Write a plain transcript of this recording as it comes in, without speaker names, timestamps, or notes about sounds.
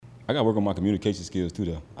I gotta work on my communication skills too,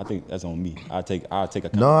 though. I think that's on me. I take No,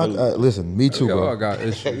 accountability. listen, me too, We all bro. got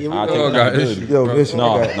issues. I We take all got accountability. issues. Yo, bro. listen,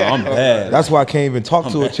 No, I got- I'm bad. That's why I can't even talk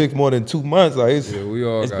to a chick more than 2 months. Like, Yeah, we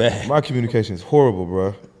all It's got bad. my communication is horrible,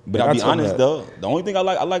 bro. But And I'll be I tell honest that. though. The only thing I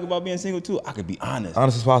like about being single too, I could be honest.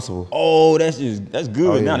 Honest as possible. Oh, that's good.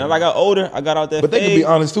 Oh, yeah. Now that I got older, I got out that. But they can be phase.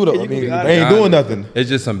 honest too, though. Yeah, I you can mean, be honest. they ain't doing nothing. It's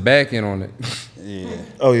just some backing on it. Yeah.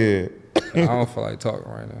 Oh yeah. I don't feel like talking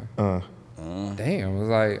right now. Damn, it's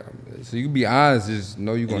like, so you be honest, just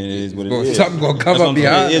know you gonna It is what it gonna- is. something gonna come That's what up I'm saying.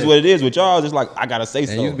 behind It is what it is with y'all. It's like I gotta say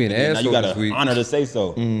so. you was being an And then now asshole you this gotta week. honor to say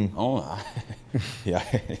so. Oh, yeah.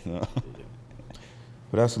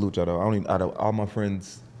 But I salute y'all though. I don't even, out of all my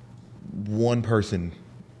friends, one person,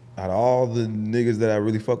 out of all the niggas that I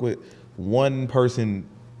really fuck with, one person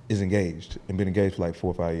is engaged and been engaged for like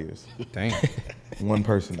 4 or 5 years. Damn. One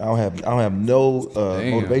person. I don't have no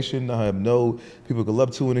Damn. motivation. I have no people to look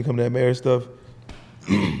up to when it come to that marriage stuff.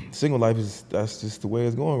 Single life that's just the way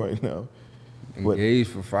it's going right now. But Engaged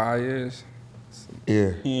for 5 years.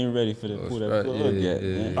 yeah, He ain't ready for the pull that right. plug Yeah, yet,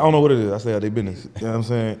 yeah, man. I don't know what it is. I say out their business. You know what I'm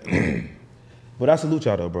saying? But I salute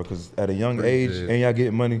y'all though, bro, because at a young age Appreciate it. and y'all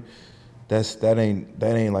getting money, that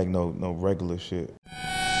ain't like no regular shit.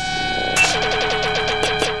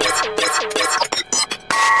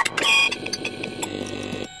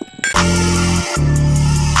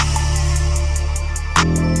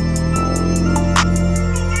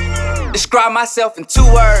 Describe myself in 2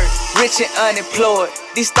 words, rich and unemployed.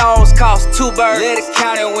 These stones cost 2 birds. Let it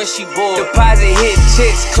count it when she bored. Deposit hit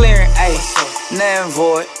checks clearing, ayy, nothing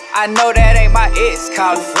void. I know that ain't my ex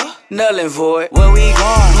calling, null and void. Where we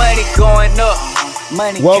going? Money going up,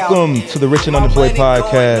 money Welcome counting. to the Rich and My Unemployed money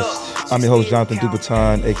going podcast. up. I'm your host, Jonathan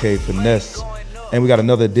Dupaton, aka Finesse. And we got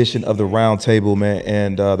another edition of the Round Table, man.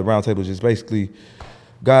 And the Round Table is just basically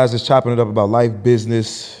guys just chopping it up about life,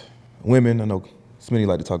 business, women. I know Smitty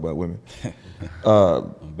like to talk about women.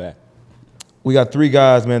 I'm back. We got 3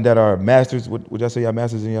 guys, man, that are masters. Would y'all say y'all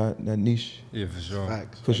masters in y'all that niche? Yeah, for sure.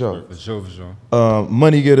 Facts. For sure. For sure.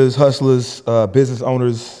 Money getters, hustlers, business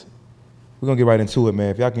owners. We're gonna get right into it, man.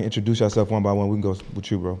 If y'all can introduce yourself one by one, we can go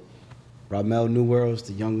with you, bro. Ramel New Worlds,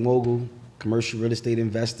 the young mogul, commercial real estate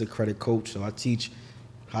investor, credit coach. So I teach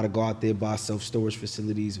how to go out there, buy self-storage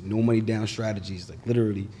facilities, no money down strategies, like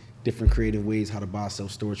literally different creative ways how to buy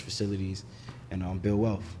self-storage facilities and build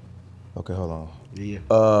wealth. Okay, hold on. Yeah.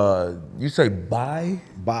 You say buy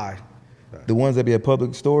Buy. the ones that be at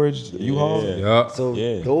public storage, U-Haul? Yeah. So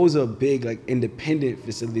Yeah. those are big, like independent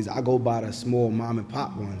facilities. I go by the small mom and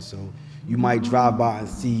pop ones. So you might drive by and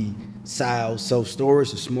see Sal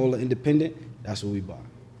self-storage, a smaller independent. That's what we buy.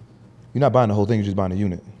 You're not buying the whole thing, you're just buying a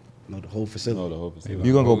unit. No, the whole facility. No, the whole facility.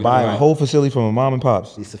 You're gonna go Oh, buy yeah. a whole facility from a mom and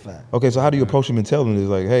pops. It's a fact. Okay, so how do you approach them and tell them? It's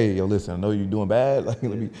like, hey, yo, listen, I know you're doing bad. Like,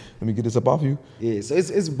 let me get this up off you. Yeah, so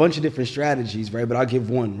it's a bunch of different strategies, right? But I'll give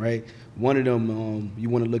one, right? One of them, you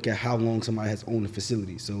want to look at how long somebody has owned the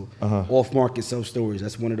facility. So off-market self-storage,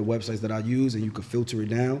 that's one of the websites that I use, and you can filter it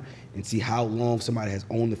down and see how long somebody has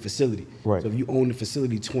owned the facility. Right. So if you own the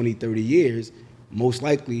facility 20, 30 years, most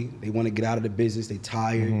likely they want to get out of the business, they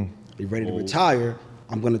tired, they're ready to retire.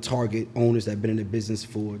 I'm going to target owners that have been in the business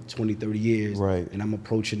for 20, 30 years. Right. And I'm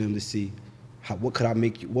approaching them to see what could I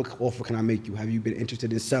make you, what offer can I make you? Have you been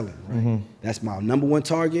interested in selling, right? That's my number one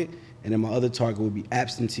target. And then my other target would be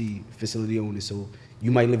absentee facility owners. So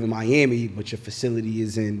you might live in Miami, but your facility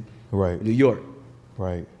is in Right. New York.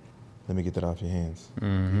 Right. Let me get that off your hands.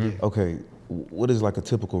 Mm-hmm. Okay, what is like a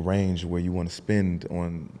typical range where you want to spend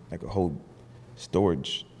on like a whole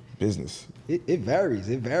storage business? It varies.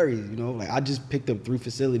 It varies. You know, like I just picked up 3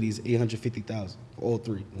 facilities, 850,000, all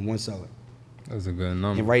 3 in one seller. That's a good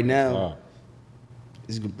number. And right now, Wow.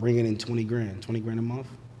 it's bringing in 20 grand a month,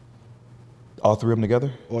 All 3 of them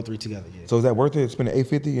together? all 3 together. Yeah. So is that worth it? Spending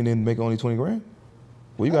 $850 and then make only 20 grand?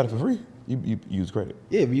 Well, you got it for free. You use credit.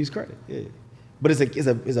 Yeah, we use credit. Yeah, but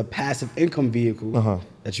it's a passive income vehicle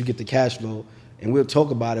that you get the cash flow, and we'll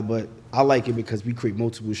talk about it. But I like it because we create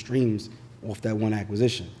multiple streams off that one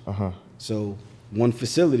acquisition. So one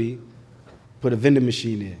facility, put a vending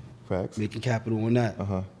machine in, Facts. making capital on that.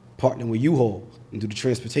 Partnering with U-Haul and do the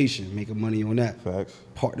transportation, making money on that. Facts.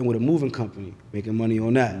 Partnering with a moving company, making money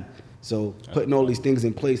on that. So putting all these things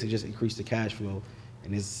in place to just increase the cash flow,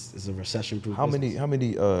 and it's a recession-proof. How business.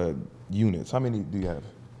 many units? How many do you have?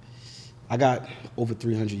 I got over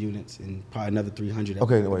 300 units and probably another 300. that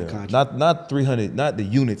Okay, we wait, contract. not 300, not the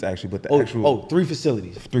units actually, but the actual 3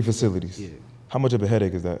 facilities. 3 facilities. Yeah. How much of a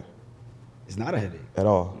headache is that It's not a headache. at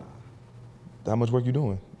all? How much work you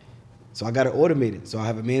doing? So I got it automated. So I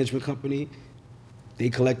have a management company. They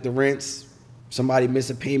collect the rents. Somebody miss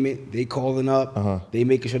a payment, they calling up. They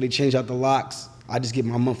making sure they change out the locks. I just get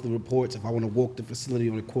my monthly reports if I want to walk the facility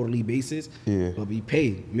on a quarterly basis. Yeah. But we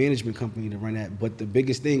pay management company to run that. But the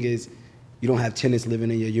biggest thing is you don't have tenants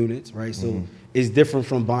living in your units, right? So it's different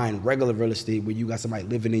from buying regular real estate where you got somebody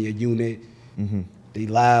living in your unit. They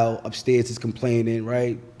loud, upstairs is complaining,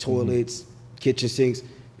 right? Toilets, kitchen sinks,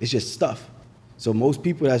 it's just stuff. So most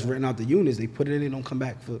people that's renting out the units, they put it in, they don't come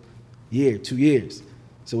back for a year, 2 years.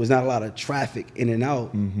 So there's not a lot of traffic in and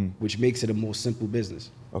out, which makes it a more simple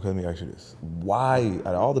business. Okay, let me ask you this. Why,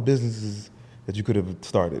 out of all the businesses that you could have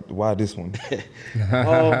started, why this one?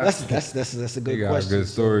 That's a good You got question. good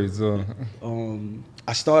stories, so.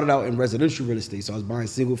 I started out in residential real estate, so I was buying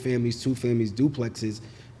single families, 2 families, duplexes,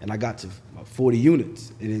 and I got to about 40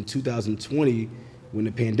 units. And in 2020, when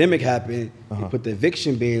the pandemic happened, they put the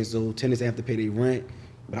eviction ban, so tenants have to pay their rent,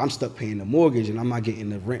 but I'm stuck paying the mortgage, and I'm not getting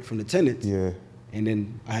the rent from the tenants. Yeah. And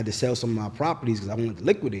then I had to sell some of my properties because I wanted to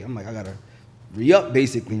liquidate. I'm like, I gotta re-up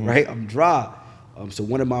basically, right? I'm dry. So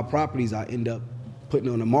one of my properties I end up putting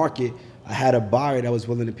on the market. I had a buyer that was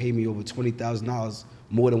willing to pay me over $20,000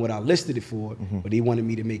 more than what I listed it for, but he wanted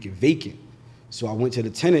me to make it vacant. So I went to the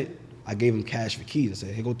tenant, I gave him cash for keys. I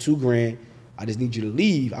said, here go $2,000. I just need you to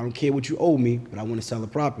leave. I don't care what you owe me, but I want to sell the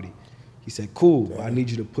property. He said, cool, but I need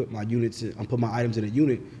you to put my items in a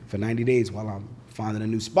unit for 90 days while I'm finding a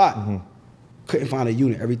new spot. Couldn't find a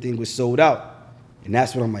unit. Everything was sold out. And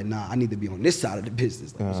that's when I'm like, nah, I need to be on this side of the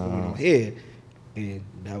business. Like, what's going on here? And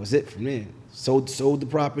that was it from there. Sold the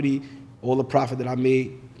property, all the profit that I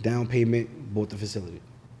made, down payment, bought the facility.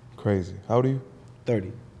 Crazy. How old are you?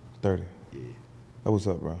 30. 30. Yeah. That what's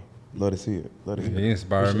up, bro. Love to see it. Love to see He it.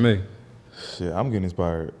 inspired me. Shit, I'm getting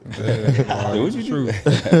inspired. What you do?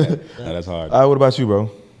 Nah, that's hard. All right, what about you, bro?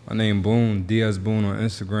 My name Boone, DS Boone on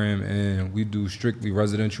Instagram, and we do strictly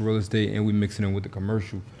residential real estate, and we mix it in with the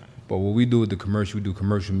commercial. But what we do with the commercial, we do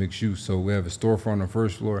commercial mixed use. So we have a storefront on the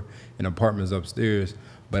first floor and apartments upstairs.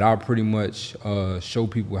 But I pretty much show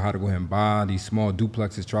people how to go ahead and buy these small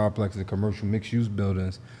duplexes, triplexes, commercial mixed use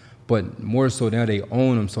buildings. But more so now they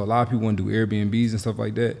own them. So a lot of people want to do Airbnbs and stuff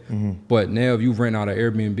like that. But now if you rent out an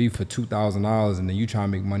Airbnb for $2,000 and then you try to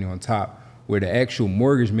make money on top, where the actual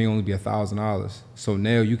mortgage may only be $1,000. So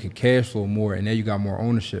now you can cash flow more and now you got more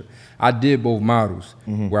ownership. I did both models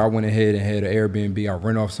where I went ahead and had an Airbnb, I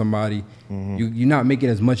rent off somebody. You're not making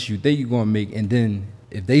as much as you think you're gonna make, and then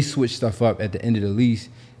if they switch stuff up at the end of the lease,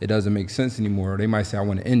 it doesn't make sense anymore. Or they might say, I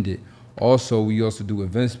wanna end it. Also, we also do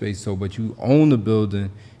event space, but you own the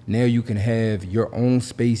building, now you can have your own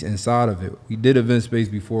space inside of it. We did event space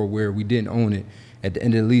before where we didn't own it. At the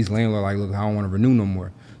end of the lease, landlord like, look, I don't wanna renew no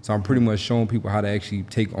more. So I'm pretty much showing people how to actually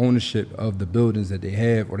take ownership of the buildings that they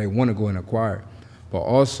have or they want to go and acquire. But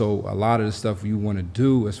also, a lot of the stuff you want to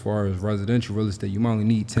do as far as residential real estate, you might only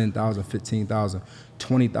need $10,000, $15,000,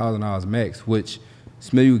 $20,000 max, which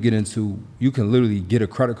Smitty would get into. You can literally get a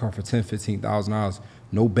credit card for $10,000, $15,000,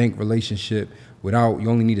 no bank relationship, you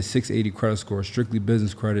only need a 680 credit score, strictly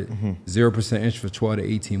business credit, 0% interest for 12 to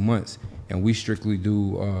 18 months. And we strictly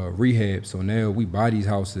do rehab. So now we buy these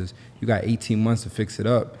houses. You got 18 months to fix it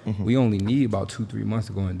up. We only need about 2-3 months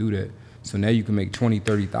to go and do that. So now you can make 20,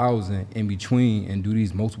 30,000 in between and do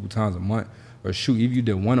these multiple times a month. Or shoot, if you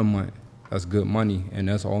did one a month, that's good money. And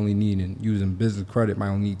that's all you need. And using business credit might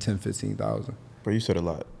only need 10, 15,000. Bro, you said a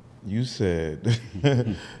lot. You said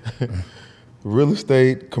real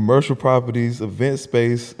estate, commercial properties, event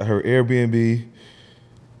space. I heard Airbnb.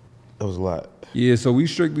 That was a lot. Yeah, so we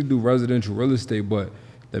strictly do residential real estate, but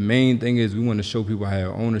the main thing is we want to show people how to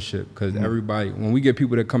have ownership, because everybody, when we get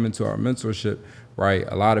people that come into our mentorship, right,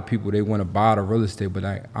 a lot of people, they want to buy the real estate, but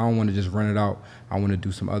I don't want to just rent it out. I want to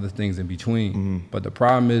do some other things in between. But the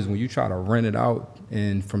problem is when you try to rent it out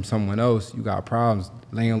and from someone else, you got problems.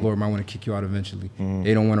 Landlord might want to kick you out eventually.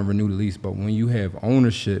 They don't want to renew the lease. But when you have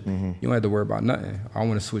ownership, you don't have to worry about nothing. I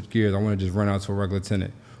want to switch gears. I want to just rent out to a regular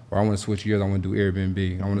tenant. Or I want to switch gears, I want to do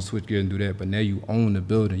Airbnb. I want to switch gears and do that. But now you own the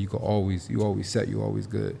building. You always set, you always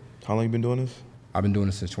good. How long you been doing this? I've been doing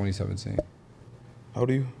this since 2017. How old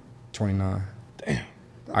are you? 29. Damn.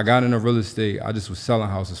 I got into real estate. I just was selling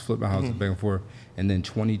houses, flipping houses back and forth. And then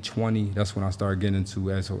 2020, that's when I started getting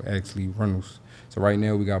into actually rentals. So right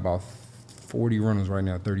now we got about 40 rentals right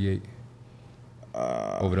now, 38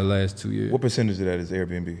 over the last 2 years. What percentage of that is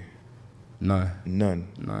Airbnb? None.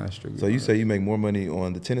 None. Strictly. So you say you make more money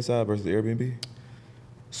on the tenant side versus the Airbnb?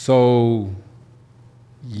 So,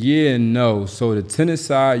 yeah and no. So the tenant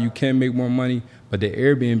side, you can make more money, but the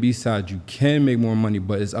Airbnb side, you can make more money,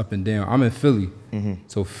 but it's up and down. I'm in Philly.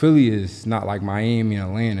 So Philly is not like Miami and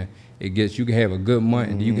Atlanta. You can have a good month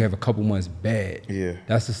and then you can have a couple months bad. Yeah.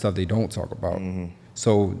 That's the stuff they don't talk about.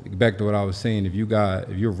 So back to what I was saying, if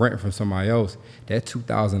you're renting from somebody else, that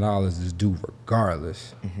 $2,000 is due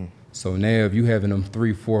regardless. So now if you having them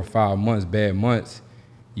 3, 4, 5 months, bad months,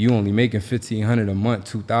 you only making $1,500 a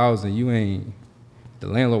month, $2,000. The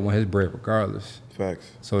landlord want his bread regardless.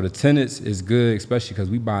 Facts. So the tenants is good, especially because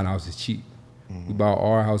we buying houses cheap. We buy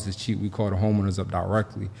our houses cheap. We call the homeowners up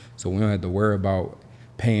directly, so we don't have to worry about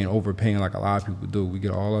overpaying like a lot of people do. We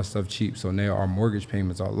get all our stuff cheap, so now our mortgage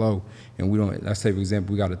payments are low, and we don't. Let's say, for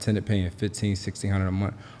example, we got a tenant paying $1,500, $1,600 a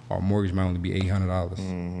month. Our mortgage might only be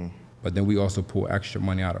 $800. But then we also pull extra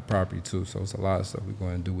money out of property too. So it's a lot of stuff we're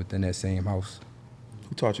going to do within that same house.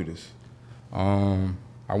 Who taught you this? I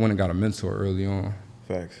went and got a mentor early on.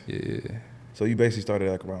 Facts. Yeah. So you basically started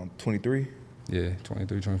like around 23? Yeah,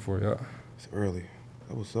 23, 24, yeah. It's early.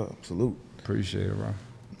 That was up. Salute. Appreciate it, bro.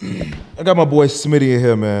 I got my boy Smitty in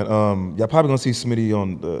here, man. Y'all probably gonna see Smitty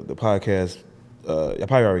on the podcast. Y'all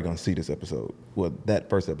probably already gonna see this episode. Well, that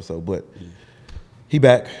first episode, but he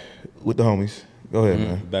back with the homies. Go ahead,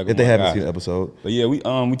 man. Back If with they my haven't guys. seen the episode. But yeah,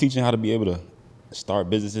 we teaching how to be able to start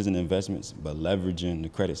businesses and investments, but leveraging the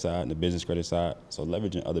credit side and the business credit side. So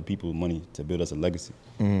leveraging other people's money to build us a legacy,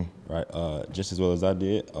 right? Just as well as I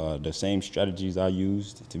did, the same strategies I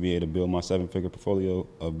used to be able to build my 7-figure portfolio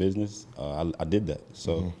of business, I did that.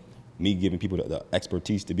 So me giving people the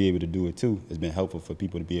expertise to be able to do it too has been helpful for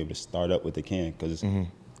people to be able to start up what they can, because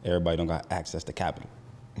everybody don't got access to capital,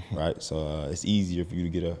 right? So it's easier for you to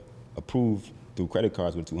get approved through credit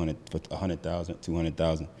cards with $100,000,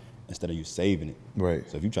 $200,000 instead of you saving it. Right.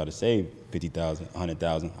 So if you try to save $50,000,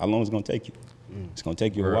 $100,000, how long is it gonna take you? It's gonna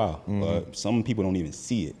take you a while. But some people don't even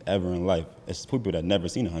see it ever in life. It's people that never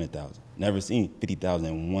seen $100,000, never seen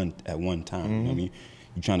 $50,000 at one time. You know what I mean?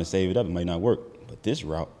 You're trying to save it up, it might not work. But this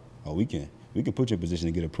route, we can put you in a position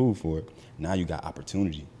to get approved for it. Now you got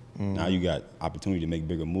opportunity. Now you got opportunity to make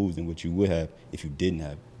bigger moves than what you would have if you didn't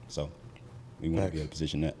have it. So we want to be in a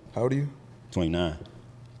position that. How old are you? 29.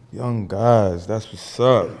 Young guys, that's what's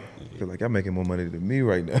up. I feel like y'all making more money than me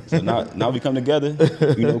right now. So now we come together,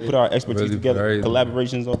 put our expertise Really together, crazy.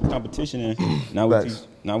 collaborations of competition, and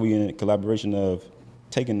now we in a collaboration of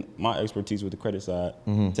taking my expertise with the credit side,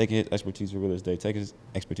 taking his expertise with real estate, taking his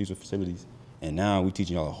expertise with facilities, and now we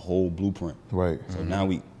teaching y'all a whole blueprint. Right. So now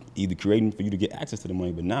we either creating for you to get access to the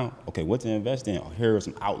money, but now, okay, what to invest in? Here are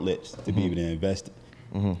some outlets to be able to invest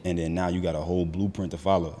in. And then now you got a whole blueprint to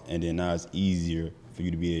follow, and then now it's easier for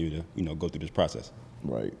you to be able to, go through this process.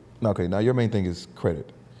 Right. Okay, now your main thing is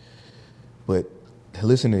credit. But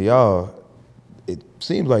listening to y'all, it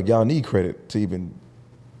seems like y'all need credit to even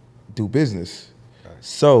do business. Right.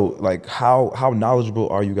 So, like, how knowledgeable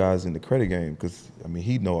are you guys in the credit game? Because, I mean,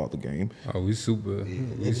 he know all the game. Oh, we super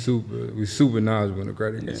knowledgeable in the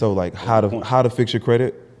credit game. So, like, how to fix your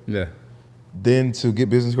credit, Yeah. then to get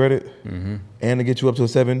business credit, and to get you up to a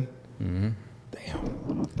 7.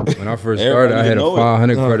 When I first started, I had a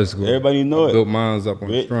 500 credit score. Everybody know I it. built mine up on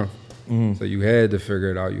Rich. strength. So you had to figure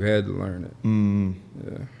it out. You had to learn it.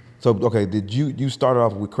 Yeah. So, okay, did you started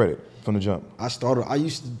off with credit from the jump? I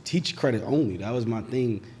used to teach credit only. That was my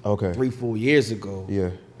thing. Okay. 3-4 years ago. Yeah.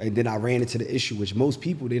 And then I ran into the issue, which most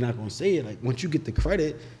people, they're not gonna say it. Like, once you get the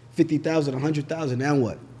credit, 50,000, 100,000, now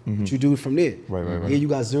what? What you do from there? Right. Yeah, you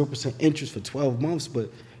got 0% interest for 12 months,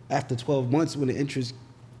 but after 12 months, when the interest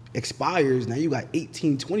expires, now you got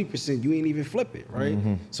 18, 20%, you ain't even flip it, right?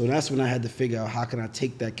 So that's when I had to figure out how can I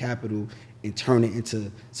take that capital and turn it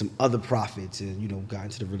into some other profits and, got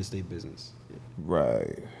into the real estate business.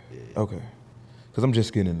 Right. Yeah. Okay. Because I'm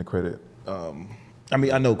just getting into credit. I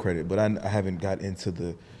mean, I know credit, but I haven't got into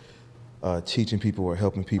the teaching people or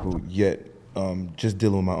helping people yet. Just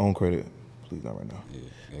dealing with my own credit. Please, not right now. Yeah,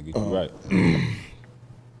 gotta get you right.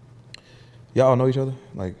 Y'all all know each other?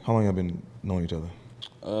 Like, how long y'all been knowing each other?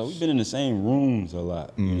 We've been in the same rooms a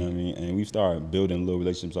lot, you know what I mean? And we started building little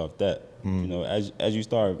relationships off that. As you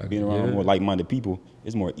start being around more like-minded people,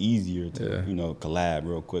 it's more easier to, collab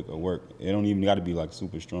real quick or work. It don't even got to be like a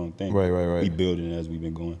super strong thing. Right. We building it as we've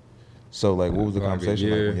been going. So, like, what was the like a conversation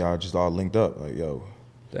like year. when y'all just all linked up? Like, yo.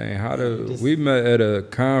 Dang, we met at a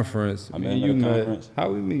conference. I met at a conference.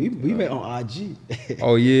 How we meet? We met on IG.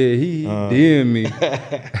 Oh yeah, he DM'd me.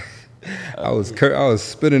 I was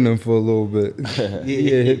spitting him for a little bit. He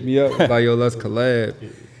had hit me up like, yo, let's collab.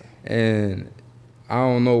 And I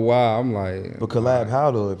don't know why. I'm like, But collab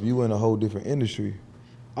how, though? If you in a whole different industry.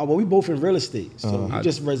 Oh, well, we both in real estate, so you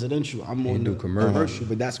just residential. I'm on do the commercial.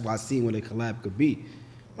 but that's why I seen what a collab could be,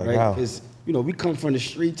 Like right? how? Because we come from the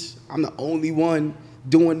streets. I'm the only one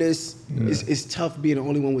doing this. It's tough being the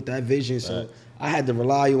only one with that vision. So I had to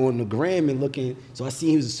rely on the gram and looking. So I seen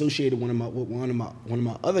he was associated with one of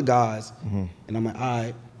my other guys, and I'm like, all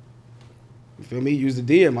right, You feel me? Use the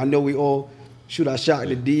DM. I know we all shoot our shot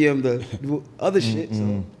in the DM, the other shit.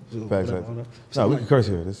 So Facts. whatever. No, we can curse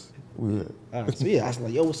here. We All right, so yeah, I was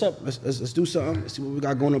like, yo, what's up? Let's do something. Let's see what we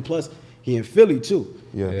got going on. Plus, he in Philly too.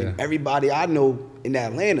 Yeah. And everybody I know in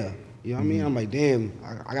Atlanta, you know what I mean? I'm like, damn,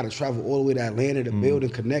 I got to travel all the way to Atlanta to build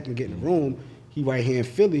and connect and get in the room. He right here in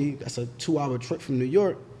Philly. That's a 2-hour trip from New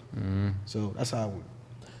York. So that's how I went.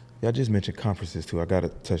 Yeah, I just mentioned conferences too. I gotta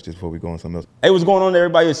touch this before we go on something else. Hey, what's going on,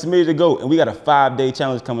 everybody? It's Samir the GOAT, and we got a 5-day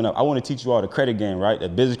challenge coming up. I want to teach you all the credit game, right? The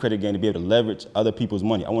business credit game to be able to leverage other people's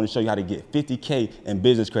money. I want to show you how to get $50K in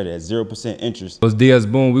business credit at 0% interest. It's Diaz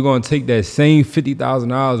Boone. We're going to take that same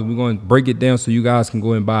 $50,000 and we're going to break it down so you guys can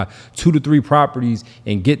go and buy 2 to 3 properties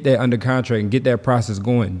and get that under contract and get that process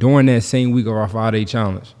going during that same week of our 5-day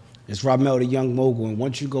challenge. It's Ramel, the young mogul, and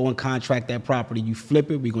once you go and contract that property, you flip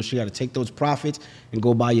it. We're gonna show you how to take those profits and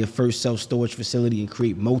go buy your first self-storage facility and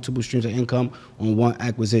create multiple streams of income on one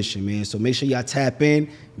acquisition, man. So make sure y'all tap in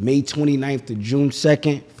May 29th to June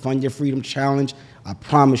 2nd. Fund Your Freedom Challenge. I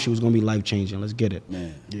promise you it's gonna be life-changing. Let's get it.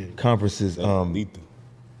 Man, Yeah. Conferences. lethal.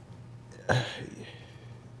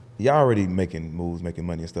 Y'all already making moves, making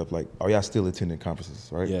money and stuff. Like, are y'all still attending conferences,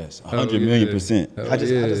 right? Yes, Hell 100 million yeah. percent. Hell I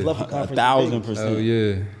just yeah. left a conference. 1,000%. Oh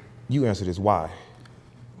yeah. You answer this. Why?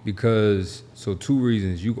 Because, so 2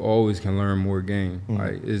 reasons. You always can learn more game.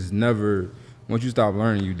 Like, it's never, once you stop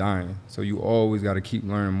learning, you dying. So you always got to keep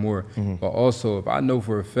learning more. But also, if I know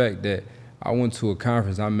for a fact that I went to a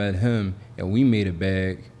conference, I met him, and we made a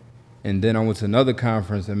bag, and then I went to another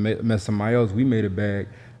conference and met somebody else, we made a bag,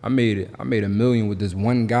 I made $1 million with this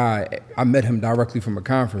one guy. I met him directly from a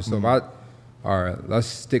conference. So if all right, let's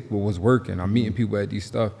stick with what's working. I'm meeting people at these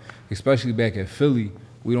stuff, especially back at Philly.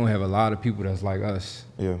 We don't have a lot of people that's like us.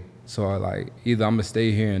 Yeah. So like either I'm gonna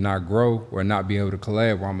stay here and not grow or not be able to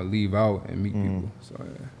collab, or I'm gonna leave out and meet people. So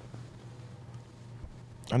yeah.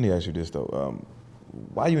 I need to ask you this though.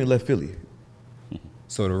 Why you ain't left Philly?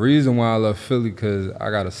 So the reason why I left Philly, cause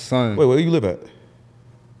I got a son. Wait, where you live at?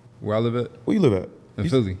 Where I live at? Where you live at? In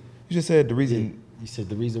Philly. You just said the reason. You said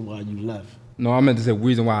the reason why you left. No, I meant to say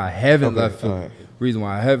reason why I haven't Okay, left Philly. alright. Reason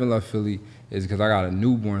why I haven't left Philly is because I got a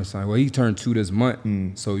newborn son. Well, he turned 2 this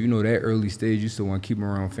month. So you know that early stage, you still want to keep him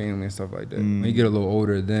around family and stuff like that. When you get a little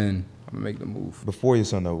older, then I'm gonna make the move. Before your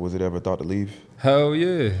son though, was it ever thought to leave? Hell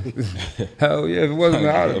yeah. Hell yeah. If it wasn't,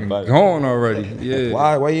 I'd have been gone already. Yeah.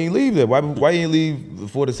 Why you ain't leave there? Why you ain't leave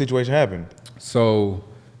before the situation happened? So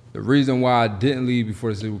the reason why I didn't leave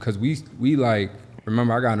before this is because we like,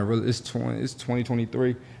 remember I got in a real, it's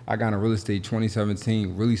 2023. I got in real estate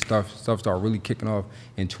 2017. Really stuff started really kicking off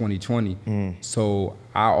in 2020. So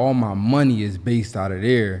all my money is based out of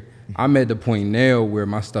there. I'm at the point now where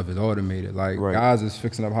my stuff is automated. Like Right. guys is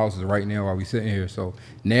fixing up houses right now while we sitting here. So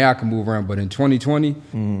now I can move around. But in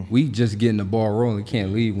 2020, we just getting the ball rolling.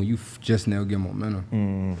 Can't leave when you just now get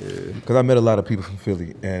momentum. Because I met a lot of people from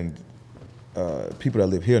Philly and people that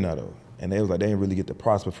live here now though. And they was like, they didn't really get to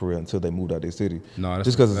prosper for real until they moved out their city. No, that's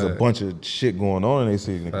just a because there's a fact. bunch of shit going on in their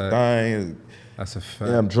city. Niggas Fact. dying, That's a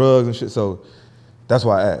fact. damn drugs and shit. So that's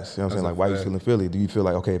why I asked. You know what I'm That's saying? a Like, why you fact. still in Philly? Do you feel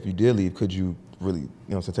like, okay, if you did leave, could you really, you know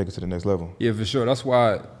what I'm saying, take it to the next level? Yeah, for sure. That's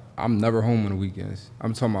why I'm never home on the weekends.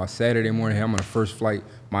 I'm talking about Saturday morning. I'm on the first flight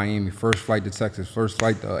Miami, first flight to Texas, first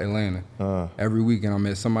flight to Atlanta. Every weekend I'm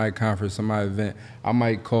at somebody conference, somebody event. I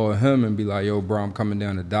might call him and be like, yo, bro, I'm coming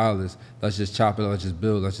down to Dallas. Let's just chop it. Let's just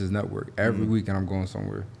build. Let's just network. Every weekend I'm going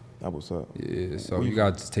somewhere. That was up. Yeah, so you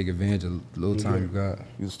got to take advantage of the little time you got.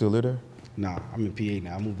 You still live there? Nah, I'm in PA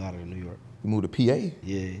now. I moved out of New York. You moved to PA?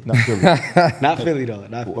 Yeah. Not Philly. Not Philly though.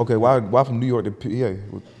 Not Philly. Okay, why from New York to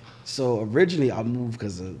PA? So originally I moved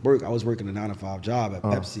because of work. I was working a 9-to-5 job at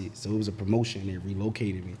Pepsi, so it was a promotion. They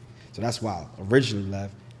relocated me, so that's why I originally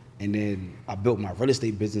left. And then I built my real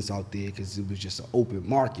estate business out there because it was just an open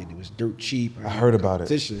market. It was dirt cheap. I heard about it.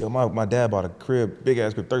 Competition. Yo, my dad bought a crib, big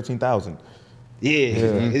ass crib, 13,000. Yeah,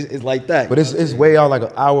 it's like that. But it's way out, like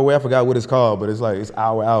an hour away. I forgot what it's called, but it's like it's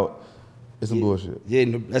hour out. It's some bullshit. Yeah,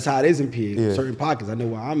 no, that's how it is in PA. Yeah. Certain pockets. I know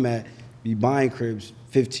where I'm at, be buying cribs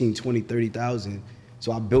 15, 20, 30,000.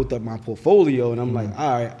 So I built up my portfolio and I'm like,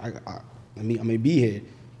 all right, I may be here.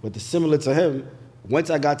 But similar to him, once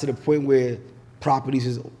I got to the point where properties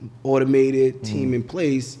is automated, team in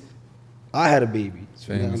place, I had a baby.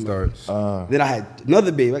 So now Family I'm like- starts. Then I had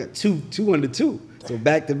another baby. I got two under two. So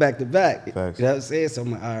back to back to back. You know Facts. what I'm saying? So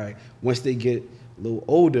I'm like, all right, once they get a little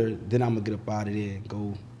older, then I'm gonna get up out of there and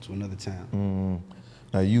go to another town.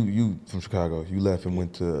 Now you from Chicago, you left and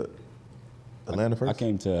went to Atlanta first? I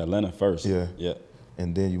came to Atlanta first. Yeah. Yeah.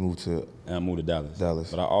 And then you moved to And I moved to Dallas. Dallas.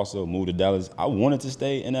 But I also moved to Dallas. I wanted to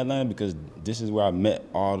stay in Atlanta because this is where I met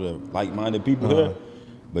all the like-minded people here.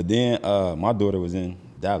 But then my daughter was in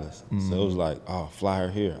Dallas. So it was like, oh, fly her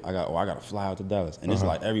here. I got to fly out to Dallas. And it's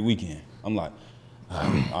like every weekend. I'm like,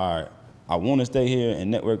 all right, I want to stay here and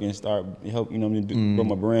network and start help, you know what I mean, grow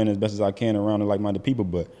my brand as best as I can around the like-minded people,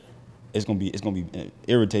 but it's gonna be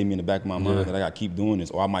irritating me in the back of my mind that I gotta keep doing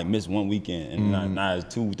this, or I might miss one weekend and now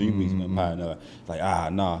it's 2-3 weeks went by, and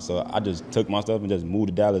like nah. So I just took my stuff and just moved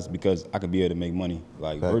to Dallas because I could be able to make money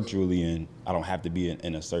like virtually, and I don't have to be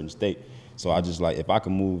in a certain state. So I just like, if I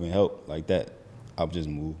can move and help like that, I'll just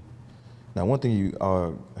move. Now, one thing you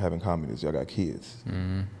all have in common is y'all got kids.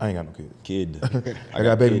 I ain't got no kids. Kid. I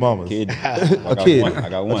got baby mamas. Kid. A kid. I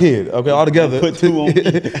got one. A kid. Okay, all together. Put 2 on me.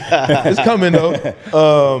 It's coming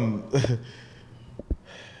though.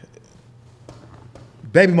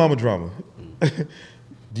 Baby mama drama.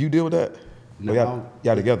 Do you deal with that? No, Or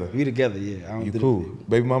y'all together. We together, yeah. I don't You do cool. the-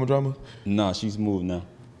 Baby mama drama? Nah, she's smooth now.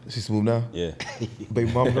 She smooth now? Yeah.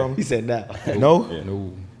 Baby mama drama? He said no. No? Yeah.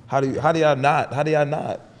 No. How do y'all not? How do y'all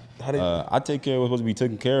not? How do I take care of what's supposed to be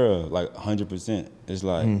taken care of, like 100%. It's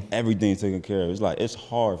like everything's taken care of. It's like, it's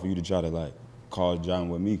hard for you to try to like cause John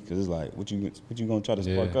with me, because it's like, what you gonna try to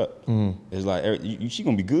spark up? It's like, she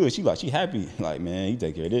gonna be good. She happy. Like, man, you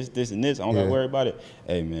take care of this and this. I don't gotta worry about it.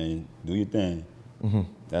 Hey man, do your thing.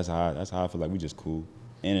 That's how I feel like we just cool,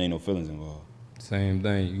 and there ain't no feelings involved. Same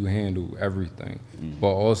thing. You handle everything, but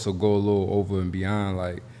also go a little over and beyond.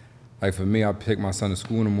 Like for me, I pick my son to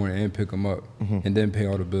school in the morning and pick him up, and then pay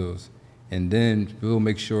all the bills. And then we'll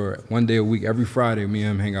make sure one day a week, every Friday, me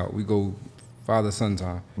and him hang out. We go father-son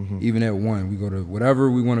time. Even at 1, we go to whatever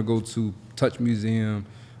we want to go to, Touch Museum,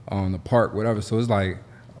 the park, whatever. So it's like,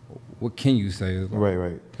 what can you say? It's like,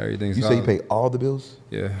 right. Everything's You say you solid. pay all the bills?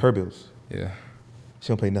 Yeah. Her bills? Yeah. She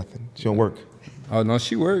don't pay nothing. She don't work. Oh no,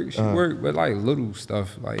 she work, but like little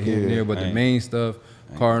stuff like here and there. But the main stuff,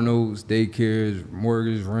 car notes, daycares,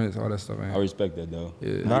 mortgage, rents, all that stuff. I respect that though.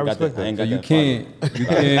 Yeah. No, I respect that. ain't got You that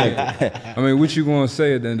can't. I mean, what you gonna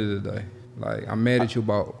say at the end of the day? Like, I'm mad at you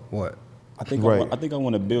about what? I think Right. I think I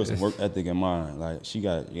want to build some work ethic in mind. Like, you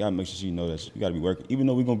gotta make sure she know that you gotta be working, even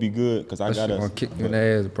though we gonna be good. Cause I That shit gotta gonna kick you in the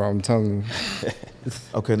ass, bro. I'm telling you.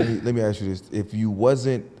 Okay, let me ask you this. If you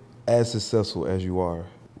wasn't as successful as you are,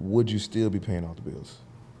 would you still be paying all the bills?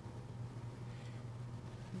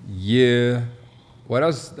 Yeah. Well,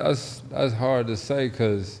 that's hard to say,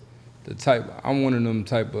 cause I'm one of them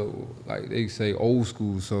type of, like they say, old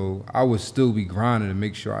school. So I would still be grinding to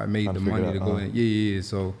make sure I made Trying the to figure money it to out, go in. Yeah.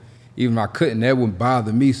 So even if I couldn't, that wouldn't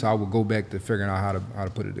bother me. So I would go back to figuring out how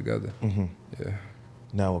to put it together. Yeah.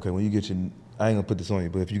 Now, okay, when you get I ain't gonna put this on you,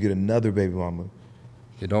 but if you get another baby mama,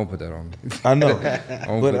 Yeah, don't put that on me. I know,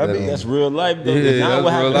 Don't but put I that mean, on that's real life though. Yeah, Now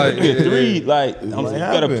what that's real happened? life, You get yeah. 3, like, you might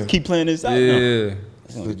gotta happen. keep playing this out now. Yeah.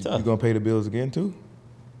 It's so gonna be you tough. gonna pay the bills again too?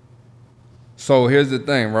 So here's the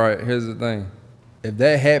thing, right? Here's the thing. If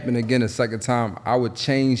that happened again a second time, I would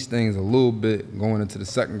change things a little bit going into the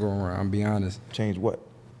second go around, I'll be honest. Change what?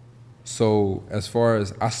 So as far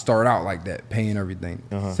as I start out like that, paying everything.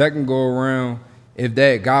 Uh-huh. Second go around, if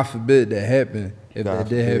that, God forbid, that happened, if God that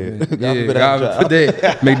did forbid. happen, God forbid I God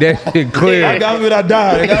forbid, make that shit clear. God forbid I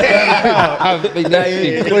died. Make that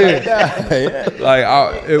shit clear. Like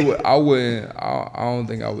I wouldn't. I don't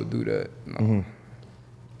think I would do that. No.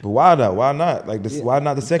 But why not? Why not? Like this? Why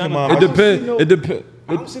not the second mom? It depends. It depends.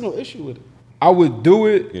 I don't see no issue with it. I would do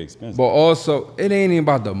it, Get expensive. but also it ain't even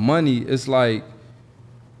about the money. It's like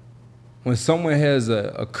when someone has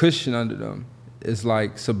a cushion under them, it's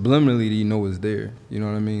like subliminally you know it's there. You know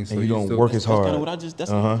what I mean? So And you don't still- work as That's kind hard. of what I just. That's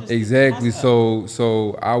what I just Exactly.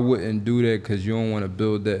 So I wouldn't do that because you don't want to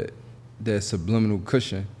build that subliminal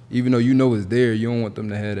cushion. Even though you know it's there, you don't want them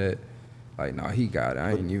to have that. Like, nah, he got it.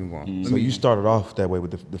 I ain't even going. So you started off that way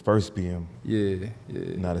with the first BM. Yeah.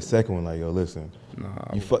 Now the second one, like, yo, listen. Nah,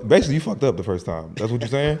 Basically, you fucked up the first time. That's what you're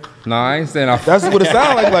saying? nah, I ain't saying I. That's what it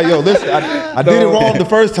sounds like. Like, yo, listen, I did it wrong the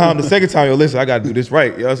first time. The second time, yo, listen, I gotta do this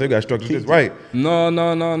right. You know what I'm saying? I gotta structure this right. No.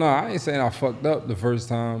 I ain't saying I fucked up the first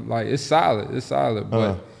time. Like, it's solid.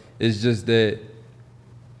 But it's just that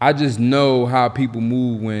I just know how people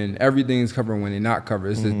move when everything's covered and when they're not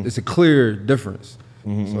covered. It's a clear difference.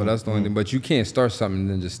 So that's the only thing. But you can't start something and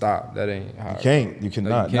then just stop. That ain't how. You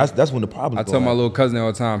cannot. That's when the problem. I tell my little cousin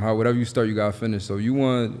all the time, how whatever you start, you gotta finish. So you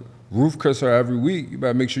want roof Chris her every week, you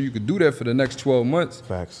better make sure you could do that for the next 12 months.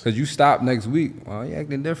 Facts. Cause you stop next week, well, you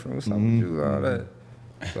acting different. What's up with you? All that.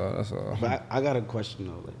 So that's all. But I got a question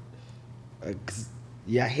though. Like, 'cause,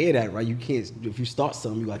 yeah, I hear that, right? You can't, if you start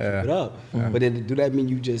something, you gotta keep it up. But then do that mean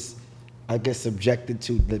you just, I guess, subjected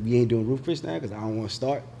to that we ain't doing roof Chris now because I don't want to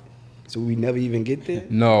start? So we never even get there?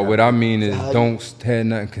 No, what I mean is how don't have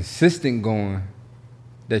nothing consistent going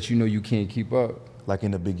that you know you can't keep up. like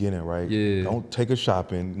in the beginning, right? Yeah. Don't take her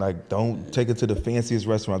shopping. Like, don't take her to the fanciest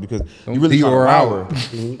restaurant because Don't you really Dior trying to her wow out.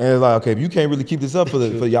 her. And it's like, okay, if you can't really keep this up for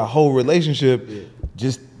your whole relationship,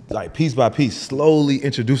 just like piece by piece, slowly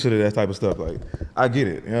introduce her to that type of stuff. Like, I get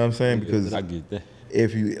it. You know what I'm saying? Because I get that.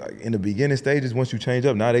 if you like, in the beginning stages, once you change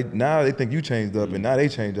up, now they think you changed up, and now they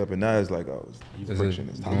change up, and now it's like, oh, it's friction.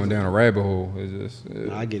 It's going down a rabbit hole. It's just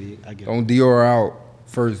No, I get it. don't Dior out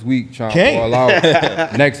first week trying Can't. to fall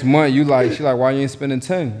out. Next month you like she like, why you ain't spending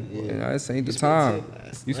 10? You know, this ain't the time.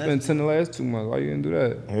 10. You spent 10 the last 2 months. Why you didn't do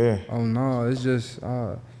that? Yeah. Oh no, it's just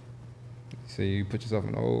see, you put yourself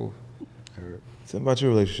in the hole. Tell me about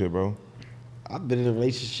your relationship, bro. I've been in a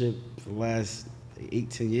relationship for the last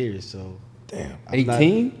 8-10 years, so. Damn. I'm not-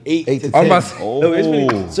 18? 8 8 to to 10. 10. I'm about to say- No, it's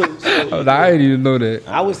really, so I didn't even know that.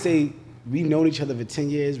 I would say we've known each other for 10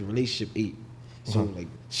 years, relationship 8. So like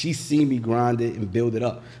she seen me grind it and build it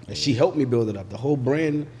up. Like she helped me build it up. The whole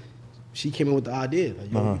brand, she came in with the idea.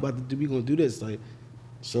 Like, yo, we gonna do this. Like,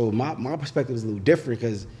 so my perspective is a little different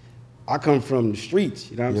because I come from the streets.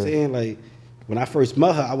 You know what I'm saying? Like when I first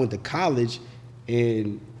met her, I went to college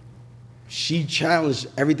and she challenged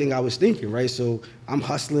everything I was thinking, right? So I'm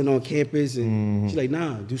hustling on campus and she's like,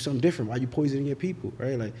 nah, do something different. Why you poisoning your people,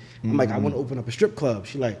 right? Like, I'm like, I want to open up a strip club.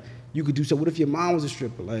 She like, you could do so. What if your mom was a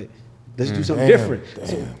stripper? Like, let's do something different.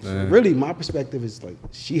 So really, my perspective is like,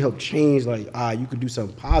 she helped change, like, you could do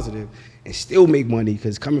something positive and still make money.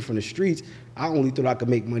 Because coming from the streets, I only thought I could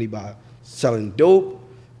make money by selling dope,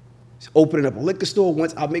 opening up a liquor store.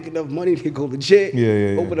 Once I make enough money to go legit,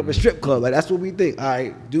 open up a strip club. Like, that's what we think. All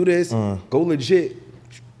right, do this, go legit,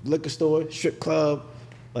 liquor store, strip club.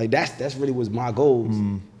 Like, that's really was my goals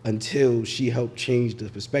until she helped change the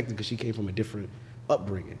perspective because she came from a different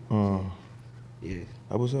upbringing. Yeah.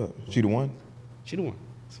 That was up. She the one? She the one.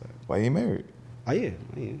 So, Why you ain't married? I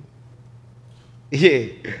am. Yeah.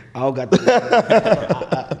 I don't got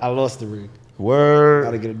the I lost the ring. Word.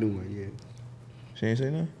 Gotta get a new one, yeah. She ain't say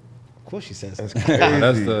nothing? Of course she says That's that.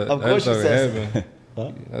 crazy. Of course she says happened.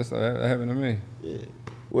 Huh? That happened to me. Yeah.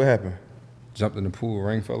 What happened? Jumped in the pool,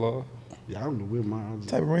 ring fell off. Yeah, I don't know where mine What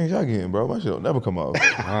type of rings y'all getting, bro? My shit don't never come off.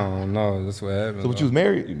 I don't know. That's what happened. So what, you was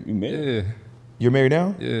married? You married? Yeah, You're married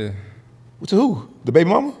now? yeah. To who? The baby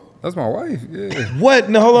mama? That's my wife. Yeah. What?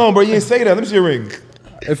 No, hold on, bro. You didn't say that. Let me see your ring.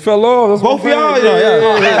 It fell off. That's Both of what y'all? I'm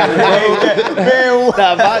saying. Yeah.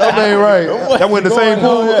 That ain't right. That went in the same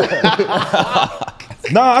pool.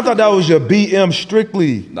 Nah, I thought that was your BM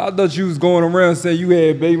strictly. I thought you was going around saying you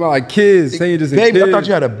had baby like kids, saying you just Baby, I kids. thought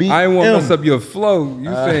you had a BM. I ain't want to mess up your flow. You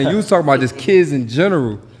saying you was talking about just kids in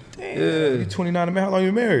general. You 29, man. How long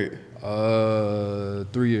you married?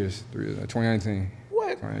 3 years, 2019.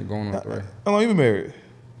 What? I ain't going on 3. How long you been married?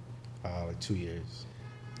 like 2 years.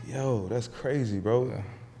 Yo, that's crazy, bro.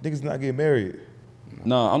 Niggas not getting married.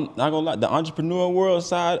 No, I'm not gonna lie. The entrepreneur world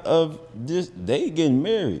side of this, they getting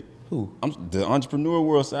married. Who? The entrepreneur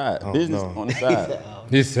world side, business no. on the side.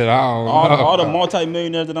 He said, I don't know. all the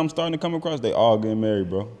multi-millionaires that I'm starting to come across, they all getting married,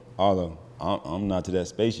 bro. All of them. I'm not to that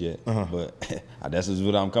space yet, but that's just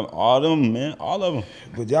what I'm coming. All of them, man, all of them.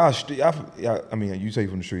 But y'all, I mean, you say you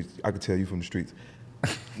from the streets. I could tell you from the streets.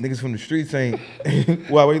 Niggas from the streets ain't.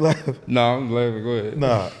 Why you laugh? No, I'm laughing. Go ahead.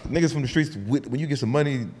 Nah, niggas from the streets. When you get some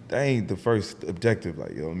money, that ain't the first objective.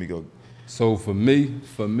 Like, yo, let me go. So for me,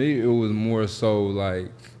 it was more so like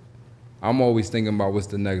I'm always thinking about what's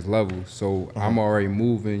the next level. So I'm already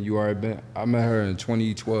moving. You already been. I met her in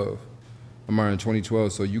 2012. I met her in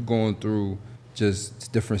 2012. So you going through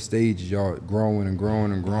just different stages. Y'all growing and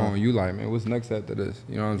growing and growing. You like, man, what's next after this?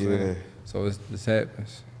 You know what I'm saying? Yeah. So this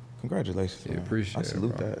happens. Congratulations. Yeah, man. appreciate I it,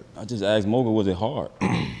 salute bro. that. I just asked Moga, was it hard?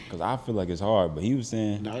 Because I feel like it's hard, but he was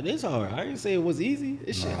saying, No, it is hard. I didn't say it was easy.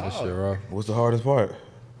 This shit That hard. shit rough. What's the hardest part?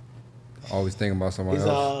 Always thinking about somebody It's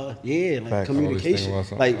else. like Facts. communication. Always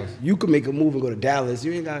thinking about Like something else. you can make a move and go to Dallas.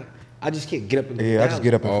 You ain't got. I just can't get up and go to Yeah, I Dallas. just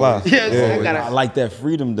get up and fly. Always. Yeah, I I gotta. like that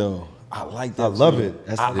freedom, though. I like that. I love freedom.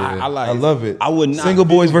 it. I like I love it. I would not. Single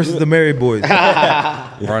boys versus the married boys.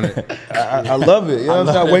 Run it. I love it. You know what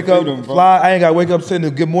I'm saying? I wake up, freedom, bro. fly. I ain't got to wake up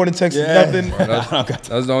sending a good morning text, nothing.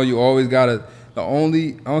 That's the only, you always gotta, the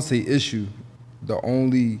only, I don't say issue, the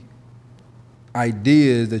only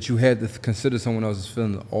idea is that you had to consider someone else's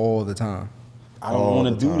feeling all the time. I don't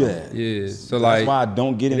want to do that. Yeah, so That's like, why I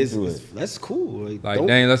don't get into it. That's cool. like don't-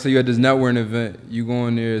 dang, let's say you at this networking event, you go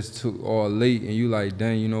in there, it's too all late, and you like,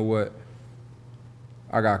 dang, you know what?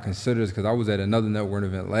 I got to consider this because I was at another networking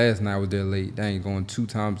event last night. I was there late. Dang, going 2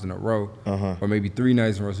 times in a row, or maybe 3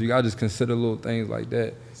 nights in a row. So you gotta just consider little things like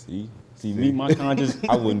that. See, me, my conscience,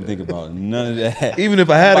 I wouldn't think about none of that. Even if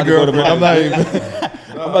I had a I'm about to go to girlfriend, I'm not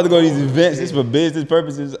even. I'm about to go to these events. It's for business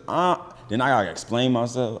purposes. Then I gotta explain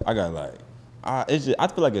myself. I gotta like, I feel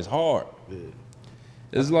like it's hard.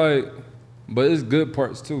 It's like, but it's good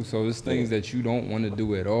parts too. So it's things that you don't want to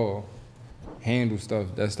do at all. Handle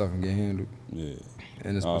stuff. That stuff can get handled. Yeah.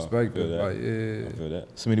 And it's perspective. I Like, feel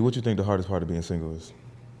that. Smitty, what you think the hardest part of being single is?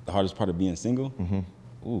 The hardest part of being single?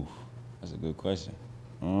 Mm-hmm. Ooh, that's a good question.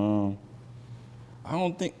 I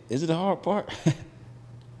don't think, is it the hard part?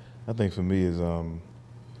 I think for me is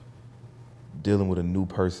dealing with a new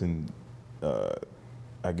person,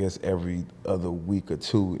 I guess every other week or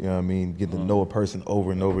two, you know what I mean? Getting to know a person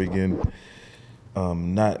over and over again.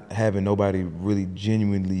 Not having nobody really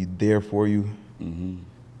genuinely there for you,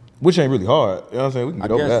 which ain't really hard. You know what I'm saying? We can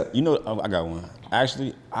get over that. You know, I got one.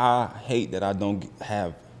 Actually, I hate that I don't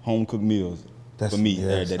have home cooked meals for me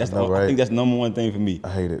every day. That's I think that's the number one thing for me. I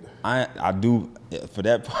hate it. I do for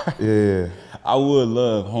that part. Yeah. I would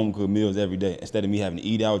love home cooked meals every day instead of me having to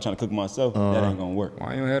eat out trying to cook myself. That ain't gonna work.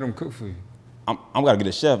 why you don't have them cook for you? I'm gotta get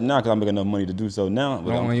a chef now because I make enough money to do so now.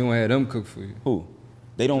 But Why you don't have them cook for you? Who?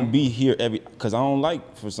 They don't be here because I don't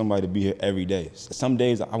like for somebody to be here every day. Some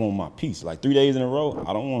days I want my peace. Like 3 days in a row,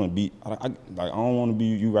 I don't want to be. I don't want to be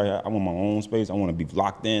you right here. I want my own space. I want to be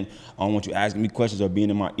locked in. I don't want you asking me questions or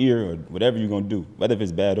being in my ear or whatever you're gonna do, whether if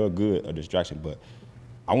it's bad or good or distraction. But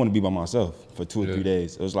I want to be by myself for 2 or 3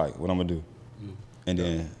 days. It was like what I'm gonna do, and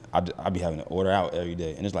then I be having to order out every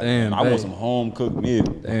day, and it's like Damn, man, I want some home cooked meal.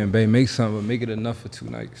 Damn, babe, make something, but make it enough for 2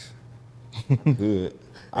 nights. Good.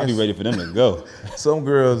 I'll be ready for them to go. Some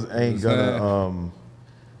girls ain't gonna,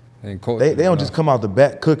 And they don't just come out the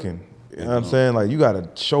back cooking. You know what I'm saying? Like, you gotta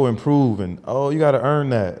show and prove, and you gotta earn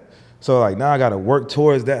that. So, like, now I gotta work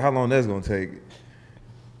towards that. How long that's gonna take?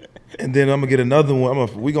 And then I'm gonna get another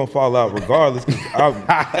one. We gonna fall out regardless. 'Cause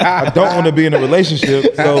I don't want to be in a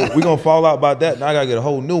relationship, so we gonna fall out about that. Now I gotta get a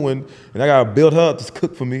whole new one, and I gotta build her up to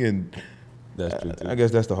cook for me. And That's true too. I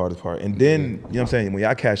guess that's the hardest part. And then, you know what I'm saying? When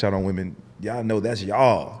y'all cash out on women, y'all know that's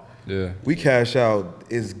y'all. Yeah. We cash out,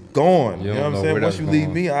 it's gone. You know what I'm saying? Once you leave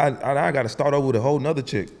me, I got to start over with a whole nother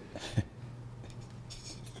chick.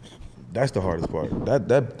 That's the hardest part.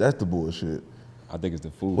 That's the bullshit. I think it's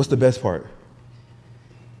the food. What's the best part?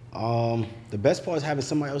 The best part is having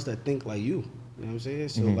somebody else that think like you. You know what I'm saying?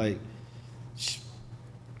 So like,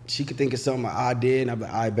 she could think of something I did, and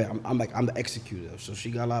I'm the executor. So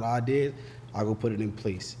she got a lot of ideas, I go put it in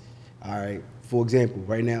place. All right. For example,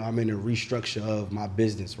 right now I'm in a restructure of my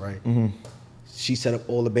business. Right. She set up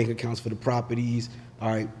all the bank accounts for the properties. All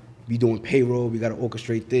right. We doing payroll. We got to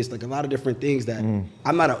orchestrate this. Like a lot of different things that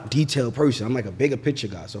I'm not a detailed person. I'm like a bigger picture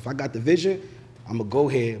guy. So if I got the vision, I'm gonna go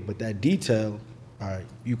ahead. But that detail, all right,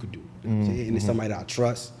 you could do it. You know what I'm saying? And it's somebody that I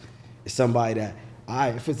trust. It's somebody that,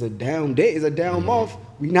 if it's a down day, it's a down month,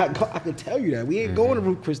 I can tell you that. We ain't going to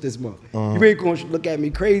Ruth Chris this month. You ain't going to look at me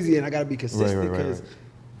crazy, and I got to be consistent because,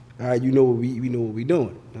 all right, you know what we know what we doing.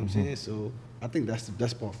 You know what I'm saying? So I think that's the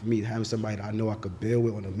best part for me, having somebody that I know I could build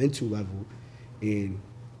with on a mental level, and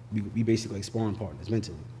we basically like sparring partners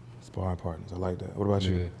mentally. Sparring partners, I like that. What about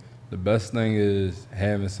you? The best thing is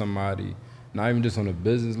having somebody, not even just on a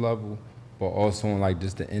business level, but also on like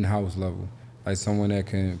just the in-house level. Like someone that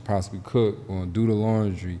can possibly cook or do the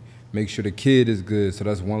laundry, make sure the kid is good. So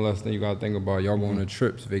that's one less thing you gotta think about. Y'all going on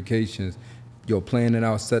trips, vacations, plan it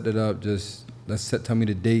out, set it up, tell me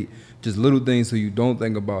the date. Just little things so you don't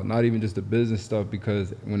think about, not even just the business stuff,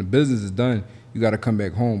 because when the business is done, you gotta come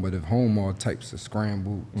back home. But if home all types of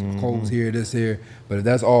scrambled, some clothes here, this here, but if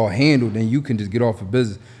that's all handled, then you can just get off of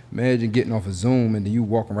business. Imagine getting off of Zoom and then you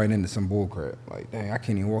walking right into some bull crap. Like, dang, I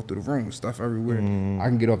can't even walk through the room, stuff everywhere. I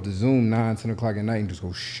can get off the Zoom 9, 10 o'clock at night and just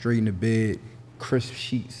go straight into bed, crisp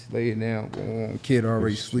sheets, lay it down, go on, kid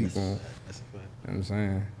already sleep on. You know what I'm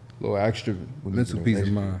saying? A little extra mental peace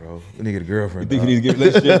of mind. Bro. We need to get a girlfriend. You think you need to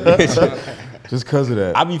get a relationship? Just because of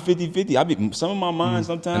that. I be 50-50. I be some of my mind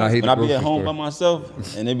sometimes when I be at home by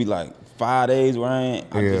myself, and it be like 5 days where I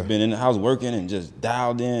just been in the house working and just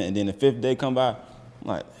dialed in, and then the 5th day come by, I'm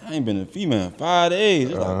like, I ain't been a female in 5 days.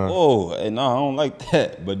 It's like, whoa, and no, I don't like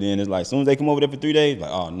that. But then it's like, as soon as they come over there for 3 days, like,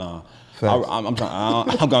 oh nah, I'm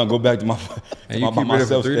gonna go back to my and you keep her there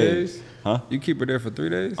for 3 days. days? Huh? You keep her there for 3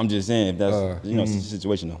 days? I'm just saying if that's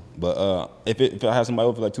situational. But if I have somebody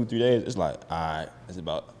over for like 2-3 days, it's like, all right, it's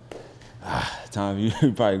about time you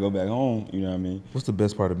probably go back home. You know what I mean? What's the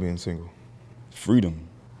best part of being single? Freedom.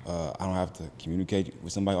 I don't have to communicate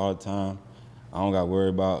with somebody all the time. I don't got to worry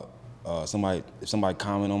about if somebody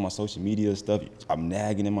comment on my social media stuff, I'm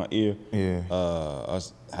nagging in my ear.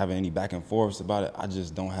 Us having any back and forths about it, I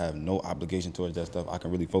just don't have no obligation towards that stuff. I can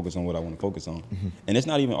really focus on what I want to focus on. And it's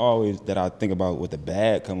not even always that I think about what the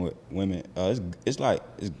bad come with women. It's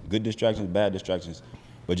good distractions, bad distractions,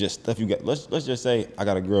 but just stuff you get. Let's just say I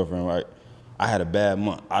got a girlfriend, right? I had a bad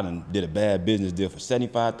month. I done did a bad business deal for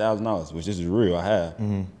 $75,000, which this is real. I have.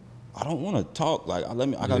 I don't want to talk. Like, let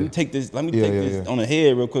me take this. Let me take this on the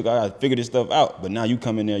head real quick. I gotta figure this stuff out. But now you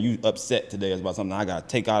come in there, you upset today about something I gotta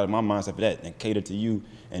take out of my mindset for that and cater to you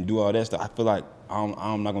and do all that stuff. I feel like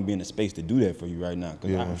I'm not gonna be in the space to do that for you right now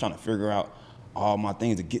because I'm trying to figure out all my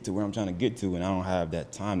things to get to where I'm trying to get to, and I don't have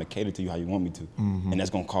that time to cater to you how you want me to, and that's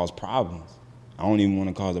gonna cause problems. I don't even want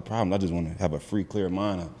to cause a problem. I just want to have a free, clear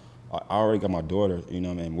mind. I already got my daughter, you know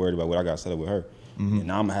what I mean, worried about what I got set up with her. And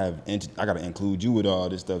now I got to include you with all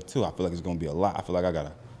this stuff too. I feel like it's going to be a lot. I feel like I got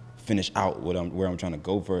to finish out where I'm trying to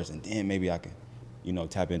go first, and then maybe I can, you know,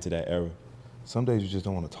 tap into that era. Some days you just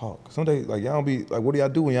don't want to talk. Some days, like, y'all don't be, like, what do y'all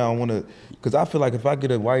do when y'all don't want to? Because I feel like if I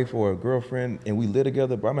get a wife or a girlfriend and we live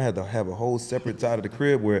together, bro, I'm going to have a whole separate side of the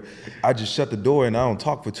crib where I just shut the door and I don't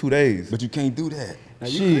talk for 2 days. But you can't do that. Now,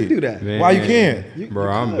 you can't do that. Man, Why you can't?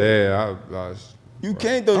 Bro, I'm bad. You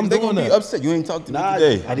can't, though. I'm They doing going to be that. upset. You ain't talked to me Nah,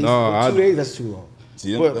 today. for 2 days, that's too long.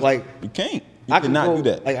 See, But, like, you can't. You I can cannot go, do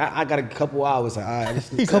that. Like, I got a couple hours. Like, all right,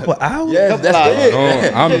 this is Couple hours? Yes, couple that's hours.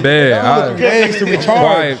 it. No, I'm bad. Days to recharge.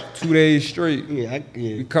 Quiet 2 days straight. Yeah,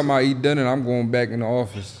 We come out, eat dinner, and I'm going back in the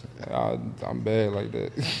office. I'm bad like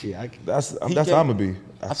that. yeah. That's how I'm going to be.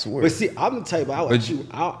 I swear. But see, I'm the type. I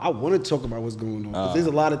want to talk about what's going on. 'Cause there's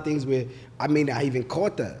a lot of things where I may not even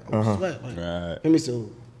caught that. I was like, Right. I mean, so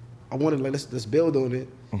I wanted like let's build on it.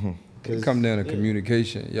 It come down to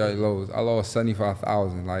communication. Yeah, I lost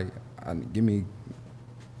 75,000. Like, give me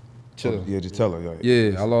chill. Yeah, just tell her.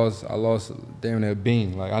 Yeah, I lost damn near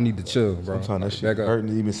bean. Like, I need to chill, bro. Sometimes that Like, shit back up.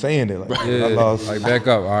 hurting even saying it. Like, Yeah, I lost. like back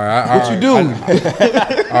up. All right. What you do?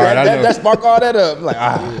 All right, I know. That spark all that up.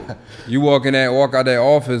 Like, You walk out that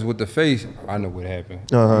office with the face. I know what happened.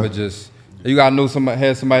 But just you gotta know somebody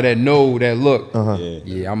that know that look.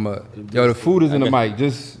 Yeah, the food is in the mic.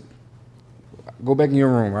 Just go back in your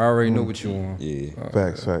room. I already know what you want. Yeah.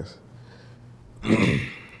 Facts.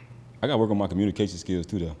 I got to work on my communication skills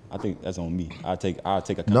too, though. I think that's on me. I'll take No,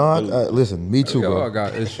 accountability. listen, me too, We all bro.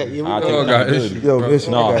 got issues. Yeah, we I'll We take all got accountability. issues. Yo, bro.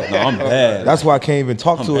 listen. No, I'm bad. That's why I can't even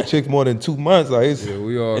talk to a chick more than 2 months. Like, Yeah,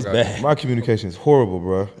 we all It's got bad. my communication is horrible,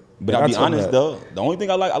 bro. But And I'll be tell them honest that. though. The only thing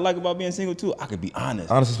I like about being single too, I could be honest.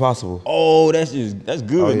 Honest as possible. Oh, that's good.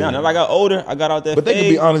 Oh, yeah. Now that I got older, I got out that But they can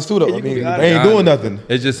phase. be honest too, though. Yeah, I you can mean, be honest. they ain't doing nothing.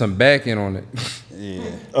 It's just some backing on it. Yeah.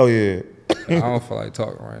 Oh yeah. I don't feel like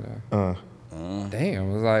talking right now.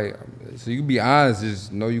 Damn, it's like, so you can be honest,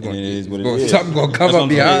 just know you're And gonna it is what it it's gonna- is. something gonna come That's what up I'm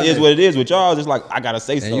saying. behind. It is what it is with y'all. It's like I gotta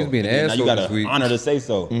say so. you was being an And then now asshole you gotta this week. honor to say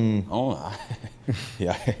so.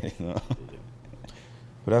 Yeah. You know.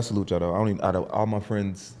 But I salute y'all though. I don't even, out of all my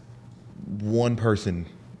friends, one person,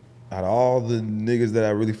 out of all the niggas that I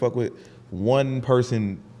really fuck with, one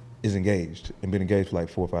person is engaged and been engaged for like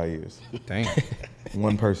 4 or 5 years. Damn.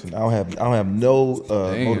 One person. I don't have no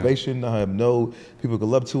Damn. motivation. I have no people to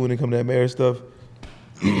look up to when it come to that marriage stuff.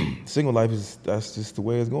 Single life that's just the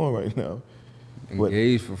way it's going right now. But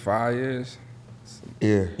Engaged for 5 years.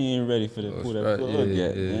 yeah, He ain't ready for the pull that right. plug Yeah,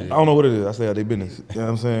 yet. yeah. man. I don't know what it is. I say out their business. You know what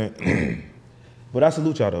I'm saying? But I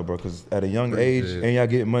salute y'all though, bro, because at a young age Appreciate it. and y'all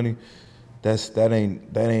getting money, that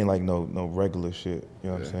ain't like no regular shit. You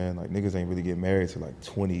know what I'm saying? Like niggas ain't really getting married to like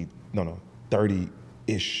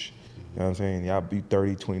 30-ish. You know what I'm saying? Y'all be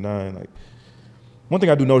 30, 29. Like one thing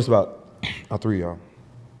I do notice about all three of y'all,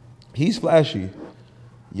 he's flashy,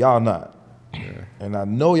 y'all not. And I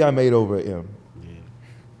know y'all made over him.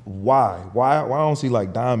 Why? Why I don't see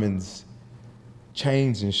like diamonds,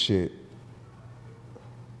 chains and shit?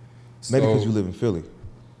 Maybe because So- you live in Philly.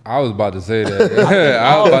 I was about to say that.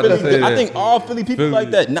 I was about to say that. I think all Philly people Philly- like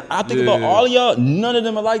that. I think about Yeah. all of y'all. None of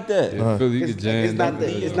them are like that. Yeah, Philly, you It's, get jammed.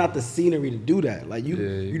 it's not the scenery to do that. Like Yeah,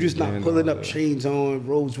 you you just get not jammed pulling all up that. chains on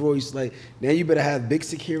Rolls Royce. Like now you better have big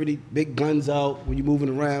security, big guns out when you're moving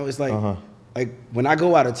around. It's like like when I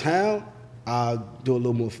go out of town, I'll do a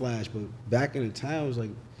little more flash. But back in the town, it's like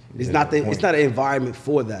it's not an environment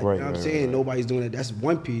for that. Right, you know what I'm right, saying? right. Nobody's doing that. That's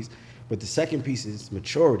one piece. But the second piece is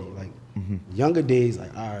maturity. Like younger days,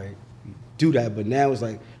 like all right, do that. But now it's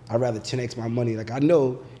like I'd rather 10x my money. Like I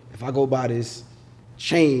know if I go buy this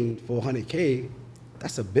chain for 100K,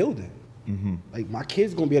 that's a building. Like my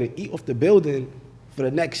kid's gonna be able to eat off the building for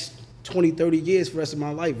the next 20, 30 years for the rest of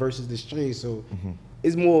my life versus this chain. So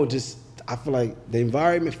it's more just, I feel like the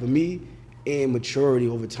environment for me and maturity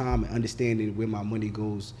over time and understanding where my money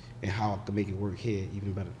goes and how I can make it work here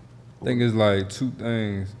even better. I think it's like two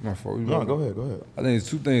things. My fault. No, go ahead. I think it's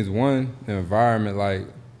two things. One, the environment. Like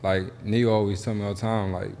Neo always tell me all the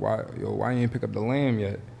time, like, why you ain't pick up the lamb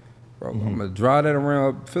yet? Bro, I'm gonna drive that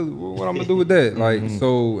around Philly. What I'm gonna do with that? Like,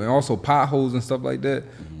 so, and also potholes and stuff like that.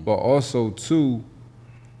 But also, too,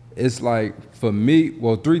 it's like for me,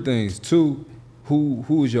 well, 3 things. 2,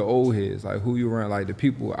 who is your old heads? Like who you around? Like the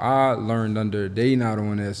people I learned under, they not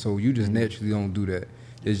on that, so you just naturally don't do that.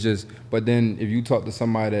 It's just, but then if you talk to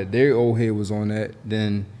somebody that their old head was on that,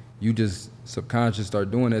 then you just subconscious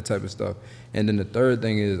start doing that type of stuff. And then the 3rd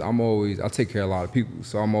thing is I take care of a lot of people,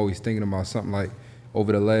 so I'm always thinking about something like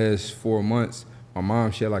over the last 4 months, my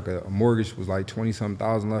mom, she had like a mortgage was like 20-something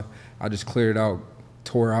thousand left. I just cleared it out,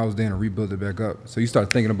 tore her house down and rebuilt it back up. So you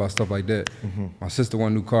start thinking about stuff like that. My sister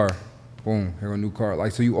want a new car. Boom, here a new car.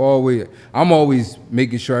 Like, so I'm always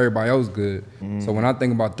making sure everybody else good. So when I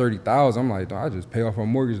think about 30,000, I'm like, I just pay off her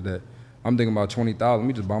mortgage debt. I'm thinking about 20,000, let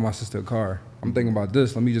me just buy my sister a car. I'm thinking about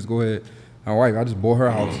this, let me just go ahead. My wife, I just bought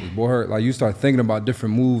her house, like you start thinking about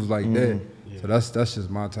different moves like that. So that's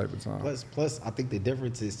just my type of time. Plus, I think the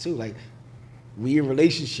difference is too, like, we in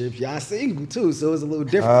relationships, y'all single too, so it's a little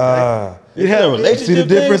different. Right? Yeah, relationship. See the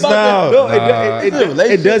difference now? No,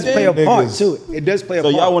 it does play a part too. It does play a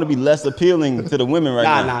part. So y'all want to be less appealing to the women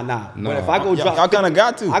right now? Nah. But if I go drop, y'all kind of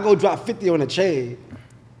got to. I go drop 50 on a chain.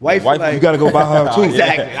 Wife you gotta go buy her too.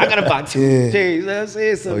 Exactly. I gotta buy 2 chains. You know what I'm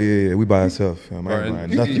saying? So we by ourselves.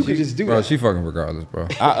 you can just do bro, that. she fucking regardless, bro.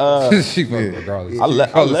 She fucking regardless.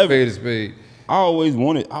 I spade is spade. I always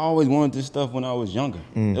wanted this stuff when I was younger.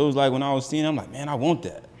 It was like when I was seeing it, I'm like, man, I want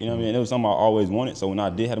that. You know what I mean? It was something I always wanted. So when I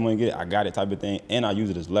did have the money to get it, I got it type of thing, and I use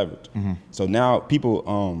it as leverage. So now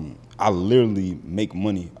people, I literally make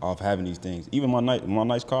money off having these things. Even my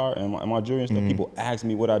nice car and my jewelry and stuff, people ask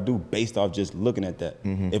me what I do based off just looking at that.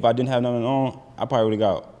 If I didn't have nothing on, I probably would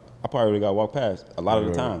have got walked past a lot of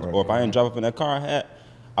the times. Or if I didn't drop up in that car I had,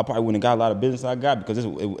 I probably wouldn't have got a lot of business I got because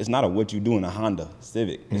it's not a what you do in a Honda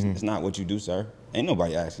Civic. It's not what you do, sir. Ain't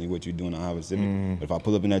nobody asking you what you do in a Honda Civic. But if I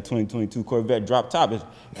pull up in that 2022 Corvette drop top, it's,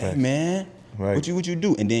 hey man, what you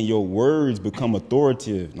do? And then your words become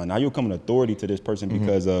authoritative. Like now you're becoming authority to this person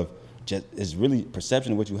because of just it's really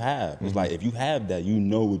perception of what you have. It's like if you have that, you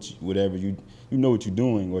know you know what you're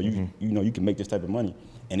doing, or you know you can make this type of money.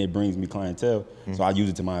 And it brings me clientele, so I use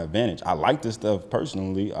it to my advantage. I like this stuff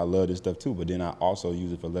personally. I love this stuff too, but then I also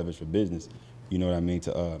use it for leverage for business. You know what I mean?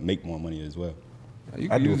 To make more money as well. You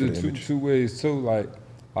can use it two ways too. Like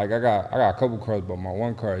I got a couple cars, but my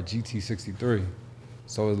one car, a GT63.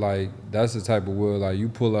 So it's like that's the type of wheel like you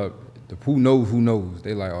pull up. Who knows?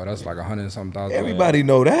 They like, oh, that's like 100-something thousand. Everybody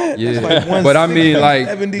know that. Yeah, that's like but I mean, like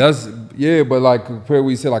 70. but like compared,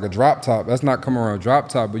 we say like a drop top. That's not coming around a drop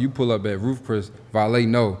top, but you pull up at Roof Chris, Valet,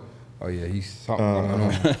 no. Oh yeah, he's something going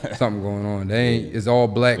on. Something going on. They ain't. It's all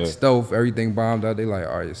black stuff. Everything bombed out. They like,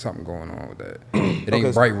 all right, something going on with that. It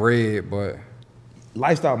ain't bright red, but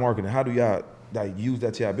lifestyle marketing. How do y'all like use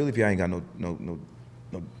that to your ability if y'all ain't got no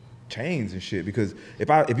chains and shit? Because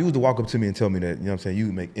if you was to walk up to me and tell me that, you know what I'm saying,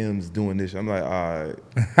 you make M's doing this, I'm like, all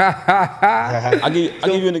right. I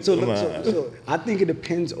give you an example. So I think it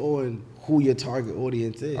depends on who your target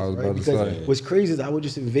audience is, right? Because what's crazy is I was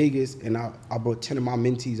just in Vegas and I brought 10 of my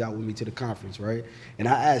mentees out with me to the conference, right? And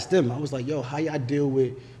I asked them, I was like, yo, how y'all deal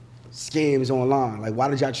with scams online? Like, why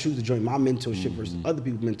did y'all choose to join my mentorship versus other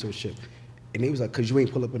people's mentorship? And they was like, cause you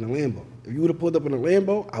ain't pull up in a Lambo. If you would have pulled up in a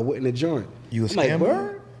Lambo, I wouldn't have joined. You a I'm like, scammer?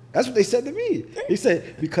 word? That's what they said to me. They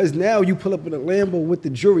said, because now you pull up in a Lambo with the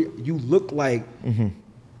jewelry, you look like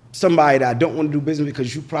somebody that I don't want to do business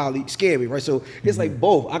because you probably scam me, right? So it's like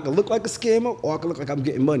both. I could look like a scammer or I could look like I'm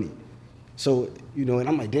getting money. So, you know, and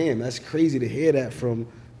I'm like, damn, that's crazy to hear that from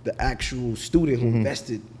the actual student who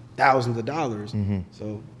invested thousands of dollars.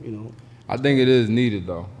 So, you know. I think it is needed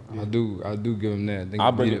though. Yeah. I do give them that. I think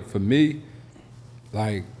it's needed. For me,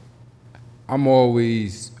 like,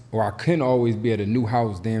 I couldn't always be at a new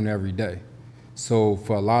house damn near every day. So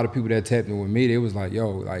for a lot of people that tapped in with me, they was like, yo,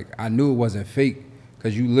 like I knew it wasn't fake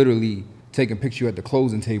because you literally taking pictures at the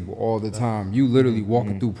closing table all the time. You literally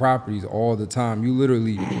walking through properties all the time. You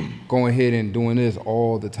literally going ahead and doing this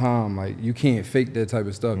all the time. Like you can't fake that type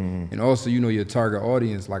of stuff. And also, you know, your target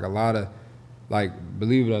audience, like a lot of, like,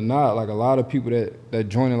 believe it or not, like a lot of people that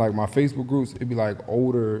join in like my Facebook groups, it'd be like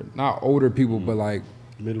older, not older people, but like,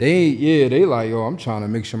 they like, yo, I'm trying to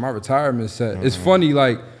make sure my retirement's set. It's funny,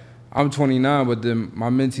 like, I'm 29, but then my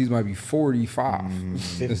mentees might be 45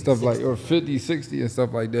 and stuff like, or 50, 60 and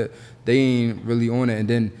stuff like that. They ain't really on it. And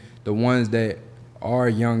then the ones that are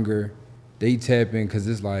younger, they tap in because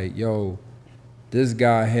it's like, yo, this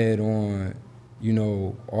guy had on, you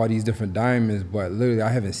know, all these different diamonds, but literally I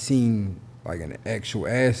haven't seen like an actual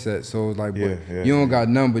asset. So it's like, you don't got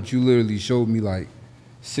none, but you literally showed me like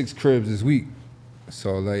 6 cribs this week.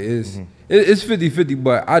 So like it's 50-50,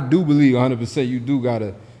 but I do believe 100% you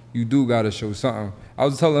do gotta show something. I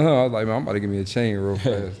was telling her, I was like, man, I'm about to give me a chain real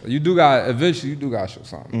fast. Eventually you do got to show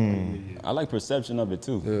something. I like perception of it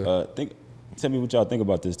too. Yeah. Tell me what y'all think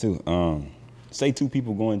about this too. Say 2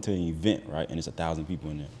 people go into an event, right, and it's 1,000 people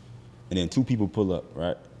in there, and then 2 people pull up,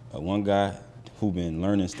 right? One guy who been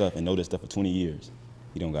learning stuff and know this stuff for 20 years.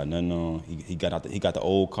 He don't got nothing on. He got the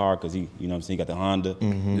old car because he, you know what I'm saying, he got the Honda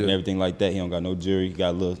and everything like that. He don't got no jewelry. He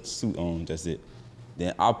got a little suit on. That's it.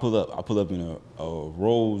 Then I pull up in a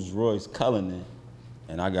Rolls Royce Cullinan,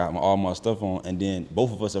 and I got all my stuff on. And then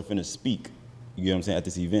both of us are finna speak. You get what I'm saying, at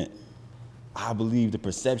this event. I believe the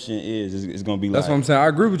perception is gonna be That's like. what I'm saying. I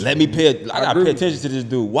agree with you. I gotta pay attention to this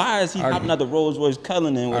dude. Why is he hopping out the Rolls Royce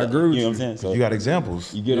Cullinan? I agree with you. Know what I'm saying? So You got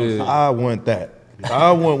examples. you get what I'm saying? I want that.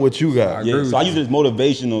 I want what you got. Yeah, agree so I with use it as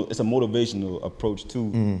motivational. It's a motivational approach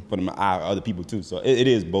too for them other people too. So it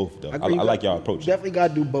is both though. I like y'all approach. You definitely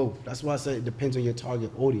gotta do both. That's why I said it depends on your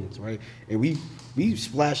target audience, right? And we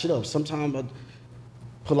splash it up. Sometimes I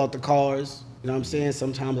pull out the cars. You know what I'm saying?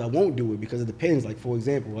 Sometimes I won't do it because it depends. Like for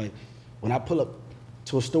example, like when I pull up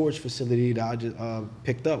to a storage facility that I just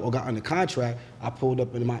picked up or got under contract, I pulled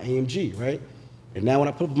up in my AMG, right? And now when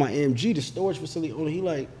I pull up in my AMG, the storage facility owner, he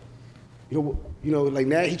like, you know, like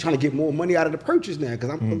now he trying to get more money out of the purchase now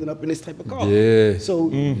because I'm pulling up in this type of car. Yeah.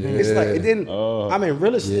 So it's like, and then I'm in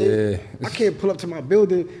real estate. Yeah. I can't pull up to my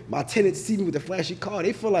building. My tenants see me with a flashy car.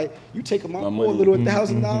 They feel like you taking my money. poor little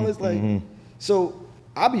 $1,000. Like, so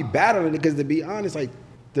I'll be battling it because to be honest, like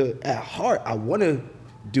at heart, I want to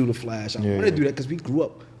do the flash. I want to do that because we grew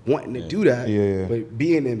up wanting to do that. Yeah. But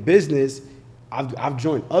being in business, I've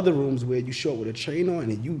joined other rooms where you show up with a chain on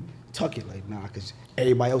and you tuck it like because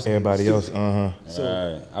everybody else. So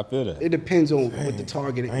Right. I feel that. it depends on what the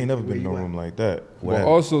target. I ain't never where been in no you at. room like that. But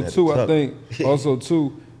also too, I think also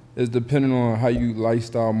too is depending on how you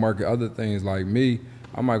lifestyle market other things. Like me,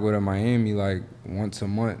 I might go to Miami like once a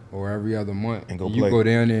month or every other month, And go you play. go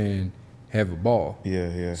down there and have a ball.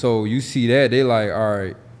 Yeah. So you see that they like, all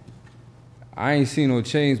right, I ain't seen no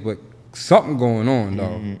change, but something going on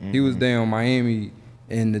though. He was down Miami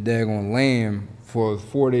in the daggone Lamb for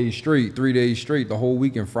 4 days straight, 3 days straight, the whole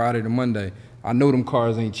weekend, Friday to Monday. I know them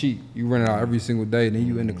cars ain't cheap. You rent it out every single day, then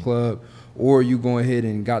you in the club, or you go ahead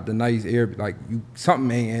and got the nice air, like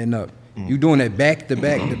something ain't adding up. You doing that back to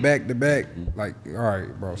back to back to back, like, all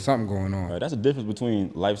right, bro, something going on. Right, that's the difference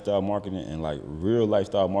between lifestyle marketing and like real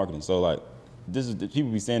lifestyle marketing. So like,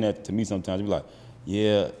 people be saying that to me sometimes. They be like,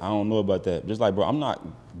 yeah, I don't know about that. Just like, bro, I'm not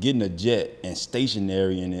getting a jet and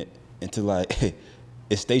stationary in it until like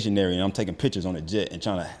it's stationary and I'm taking pictures on a jet and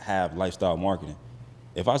trying to have lifestyle marketing.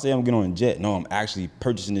 If I say I'm getting on a jet, no, I'm actually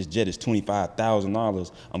purchasing this jet. It's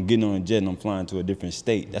 $25,000. I'm getting on a jet and I'm flying to a different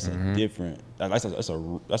state. That's a different.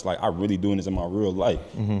 That's like I really doing this in my real life.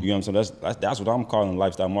 You know what I'm saying? That's what I'm calling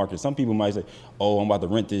lifestyle marketing. Some people might say, "Oh, I'm about to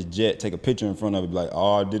rent this jet, take a picture in front of it, be like,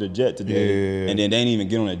 oh, I did a jet today," and then they didn't even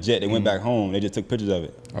get on a jet. They went back home. They just took pictures of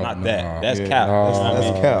it. Not that. That's cap.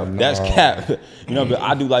 That's cap. That's cap. You know, but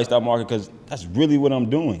I do lifestyle marketing because that's really what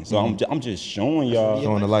I'm doing. So I'm just showing y'all,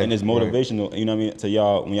 Showing the light, and it's motivational. You know what I mean? To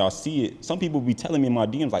y'all, when y'all see it, some people be telling me in my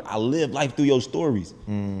DMs like, I live life through your stories.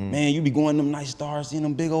 Man, you be going to them nice stars, seeing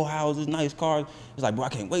them big old houses, nice cars. It's like, bro, I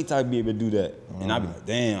can't wait till I be able to do that. And I be like,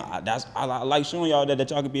 damn, I like showing y'all that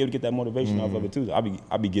y'all can be able to get that motivation off of it too. I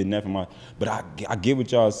be getting that from my, but I get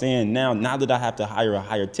what y'all saying now. Now that I have to hire a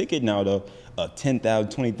higher ticket now though,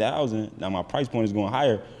 10,000, 20,000. Now my price point is going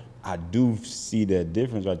higher. I do see that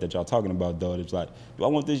difference right that y'all talking about though. It's like, do I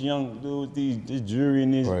want this young dude with this jewelry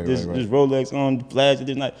and this Rolex on, flash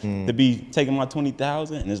this night to be taking my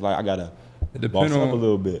 20,000? And it's like I gotta boss up a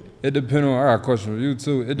little bit. It depends on. I got a question for you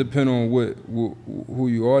too. It depends on who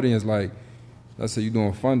your audience like. Let's say you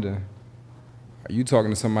doing funding. Are you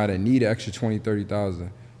talking to somebody that need an extra 20,000,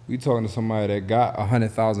 30,000? You talking to somebody that got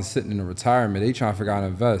 100,000 sitting in a retirement? They trying to figure out how to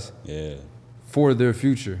invest for their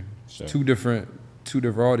future. Sure. Two different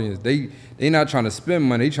audience. They not trying to spend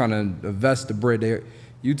money. They trying to invest the bread.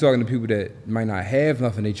 You talking to people that might not have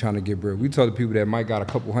nothing. They trying to get bread. We talk to people that might got a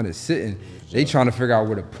couple hundred sitting. Sure. They trying to figure out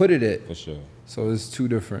where to put it at. For sure. So it's two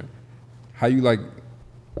different. How you like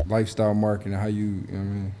lifestyle marketing? How you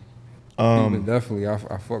know what I mean? Definitely, I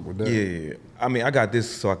fuck with that. Yeah. I mean, I got this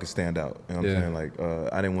so I could stand out. You know what I'm saying?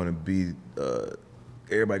 Like, I didn't want to be.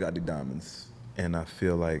 Everybody got the diamonds, and I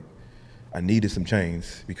feel like I needed some change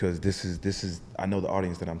because this is. I know the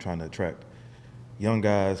audience that I'm trying to attract. Young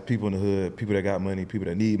guys, people in the hood, people that got money, people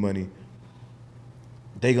that need money.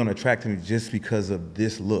 They gonna attract me just because of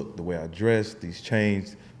this look, the way I dress, these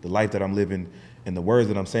chains, the life that I'm living, and the words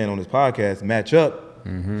that I'm saying on this podcast match up.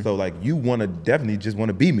 So like, you wanna definitely just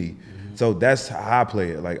wanna be me. So that's how I play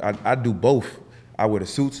it. Like I do both. I wear the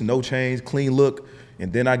suits, no chains, clean look,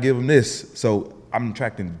 and then I give them this. So I'm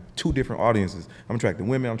attracting two different audiences. I'm attracting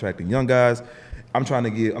women. I'm attracting young guys. I'm trying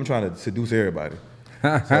to seduce everybody.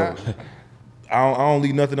 So I don't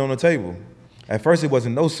leave nothing on the table. At first, it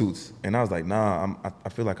wasn't no suits, and I was like, nah. I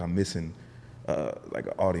feel like I'm missing like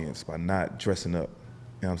an audience by not dressing up.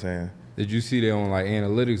 You know what I'm saying? Did you see that on like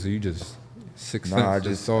analytics, or you just sixth Nah, I sense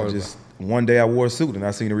just saw it? one day I wore a suit and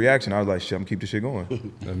I seen the reaction. I was like, shit, I'm gonna keep this shit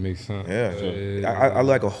going. That makes sense. Yeah, I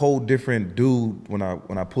like a whole different dude when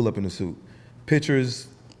I pull up in a suit. Pictures,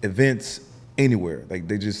 events, anywhere. Like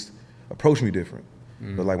they just approach me different.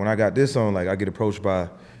 But like when I got this on, like I get approached by,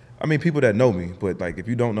 I mean, people that know me. But like if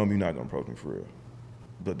you don't know me, you're not gonna approach me for real.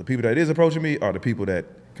 But the people that is approaching me are the people that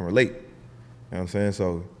can relate. You know what I'm saying?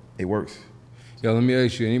 So it works. Yo, let me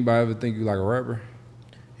ask you, anybody ever think you like a rapper?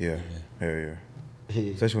 Yeah.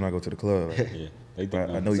 Especially when I go to the club. Like, Yeah. They think but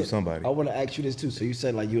I know you somebody. I want to ask you this too. So you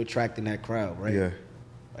said like you're attracting that crowd, right? Yeah.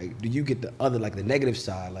 Like, do you get the other, like the negative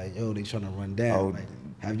side, like yo, they trying to run down? Oh, Like,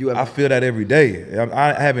 have you ever? I feel that every day.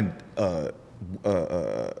 I haven't.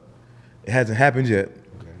 It hasn't happened yet.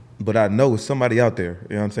 But I know it's somebody out there, you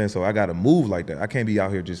know what I'm saying? So I gotta move like that. I can't be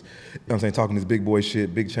out here just, you know what I'm saying, talking this big boy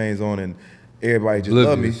shit, big chains on, and everybody just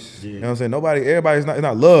love me. Oblivious. You know what I'm saying? Everybody's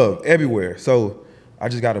not love everywhere. So I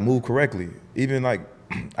just gotta move correctly. Even like,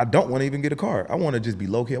 I don't wanna even get a car. I wanna just be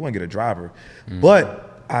low key, I wanna get a driver.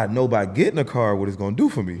 But I know by getting a car what it's gonna do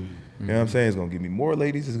for me. You know what I'm saying? It's gonna give me more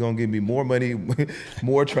ladies, it's gonna give me more money,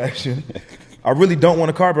 more attraction. I really don't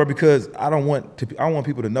want a car, bro, because I want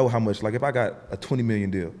people to know how much, like if I got a 20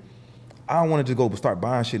 million deal, I don't want to just go start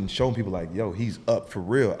buying shit and showing people like, yo, he's up for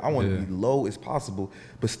real. I want to be low as possible,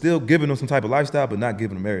 but still giving them some type of lifestyle, but not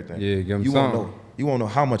giving them everything. Yeah, give them you something. won't know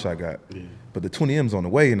how much I got. Yeah. But the 20 M's on the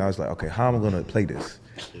way, and I was like, okay, how am I gonna play this?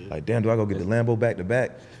 Like, damn, do I go get the Lambo back to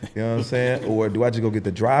back? You know what I'm saying? Or do I just go get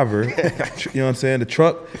the driver? You know what I'm saying? The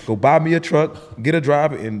truck, go buy me a truck, get a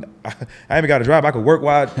driver, and I ain't got a driver. I could work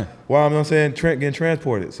while I'm, you know what I'm saying, getting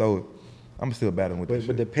transported. So I'm still battling with this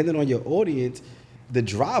But shit. depending on your audience, the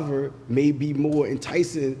driver may be more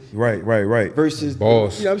enticing. Right. Versus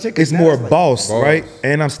Boss. You know what I'm saying? 'Cause It's now more like, boss, right?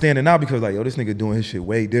 And I'm standing out because like, yo, this nigga doing his shit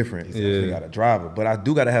way different. This nigga got a driver. But I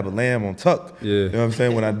do gotta have a Lamb on tuck. Yeah. You know what I'm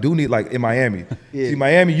saying? When I do need, like in Miami. Yeah. See,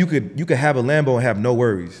 Miami, you could have a Lambo and have no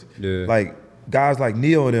worries. Yeah. Like guys like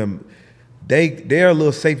Neo and them, they're a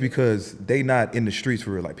little safe because they not in the streets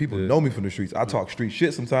for real. Like people know me from the streets. I talk street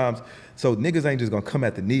shit sometimes. So niggas ain't just gonna come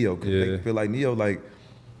at the Neo because they feel like Neo, like,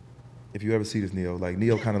 if you ever see this Neo, like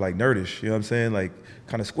Neo kind of like nerdish, you know what I'm saying? Like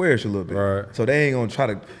kind of squarish a little bit. Right. So they ain't gonna try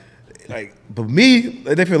to, like, but me,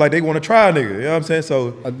 they feel like they want to try a nigga, you know what I'm saying?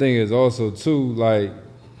 So I think it's also too like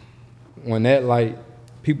when that like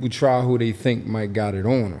people try who they think might got it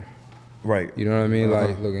on them. right. You know what I mean?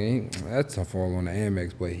 Like, look, that's a fall on the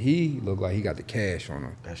Amex, but he looked like he got the cash on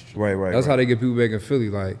him. That's true. Right. That's how they get people back in Philly.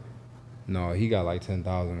 Like, no, he got like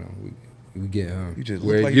 10,000. We get him. You just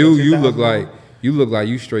look where like you you got look 10,000. like you look like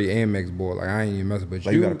you straight Amex boy. Like I ain't even messing with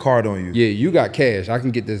Like you got a card on you. Yeah, you got cash. I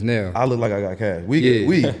can get this now. I look like I got cash.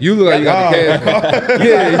 Yeah, you look like you got the cash.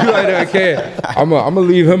 Yeah, you like that cash. I'm gonna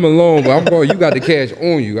leave him alone, but you got the cash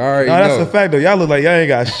on you. All right, No, that's a fact though. Y'all look like y'all ain't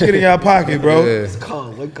got shit in y'all pocket, bro. Yeah. It's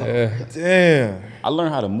cold. What cold? Yeah. Damn. I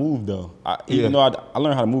learned how to move though. Even though I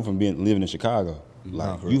learned how to move from living in Chicago.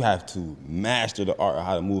 Like you have to master the art of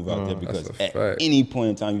how to move out there because that's a at fact. any point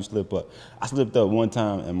in time you slip up. I slipped up one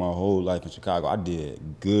time in my whole life in Chicago. I did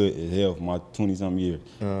good as hell for my 20-something years.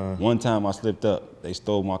 One time I slipped up, they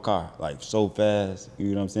stole my car like so fast. You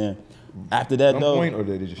know what I'm saying? After that Some though, point or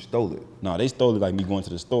they just stole it? no, they stole it like me going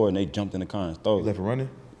to the store and they jumped in the car and stole You it. left it running?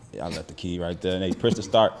 Yeah, I left the key right there and they pushed the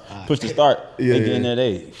start. They get in there,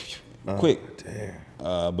 they quick. Damn.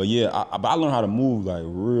 But yeah, but I learned how to move like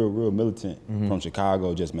real militant from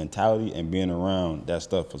Chicago, just mentality and being around that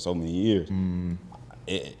stuff for so many years.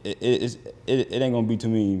 It ain't gonna be too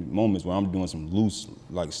many moments where I'm doing some loose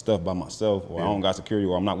like stuff by myself or I don't got security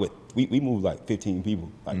or I'm not with. We move like 15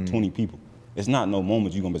 people, like 20 people. It's not no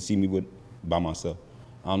moments you gonna see me with by myself.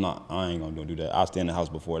 I ain't gonna do that. I'll stay in the house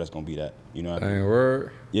before that's gonna be that. You know what I mean? Dang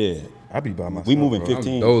word. Yeah. I be by myself. We moving bro.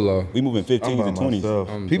 15. dolo. We moving 15s I'm by and 20s.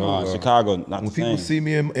 myself. People, Chicago, not when the people same. see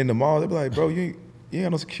me in the mall, they be like, bro, you ain't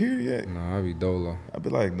got no security yet. Nah, I be dolo. I be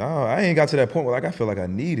like, nah, I ain't got to that point where like I feel like I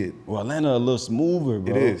need it. Well, Atlanta a little smoother,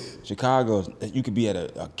 bro. It is. Chicago, you could be at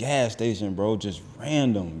a gas station, bro, just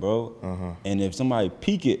random, bro. And if somebody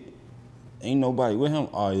peek it, ain't nobody with him.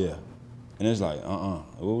 Oh yeah, and it's like, oh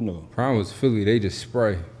no, Prime was Philly. They just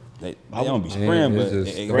spray. they don't be Yeah, spraying, it's but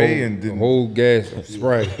just spray and the then- whole gas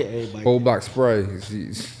spray, everybody- whole block spray.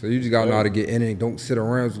 So you just gotta know how to get in it. Don't sit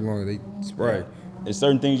around too long. They spray. There's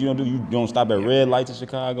certain things you don't do. You don't stop at red lights in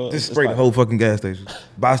Chicago. Just It's spray like- the whole fucking gas station.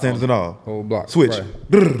 Bystanders and all. Whole block Switch. spray.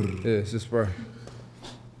 Brrr. Yeah, it's just spray.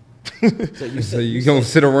 So you So said you don't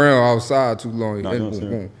sit around outside too long. No, don't,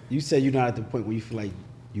 sir. you said you're not at the point where you feel like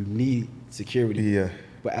you need security. Yeah.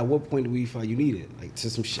 But at what point do we feel like you need it? Like,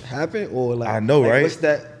 does some shit happen, or like I know, like, right? What's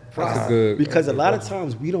that process? good- Because a lot of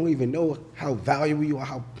times we don't even know how valuable you are,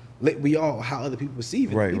 how lit we are, or how other people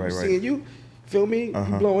perceive it. Right, people right, right. seeing you, feel me?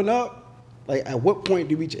 You blowing up. Like, at what point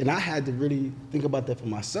do we? And I had to really think about that for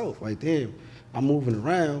myself. Like, damn, I'm moving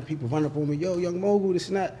around. People run up on me, yo, young mogul, this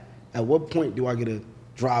and that. At what point do I get a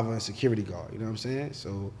driver and security guard? You know what I'm saying?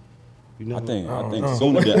 So, you know, I think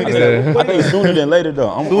sooner than I think sooner than later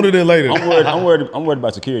though. Sooner than later. I'm worried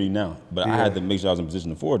about security now, but I had to make sure I was in a position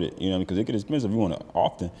to afford it. You know, because it get expensive if you want it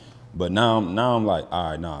often. But now I'm like,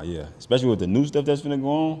 all right, nah, yeah. Especially with the new stuff that's finna go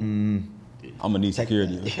on, I'm gonna need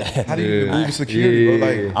security. How do you move security, bro?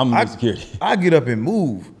 Like, I'm gonna need security. I get up and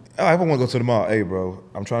move. If I want to go to the mall, hey, bro,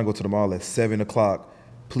 I'm trying to go to the mall at 7 o'clock.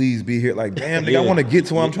 Please be here. Like, damn, nigga, I want to get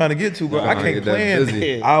to where I'm trying to get to, bro. I can't get that plan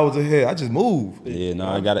busy. hours ahead. I just move. Yeah, no,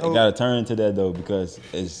 I gotta turn to that though because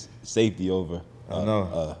it's safety over. I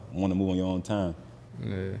know. Want to move on your own time.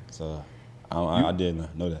 Yeah. So I did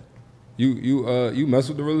know that. You mess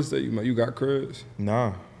with the real estate? You got cribs?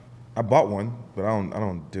 Nah, I bought one, but I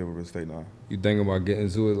don't deal with real estate now. You think about getting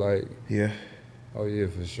into it like? Yeah, Oh yeah,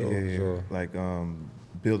 for sure, yeah, for sure. like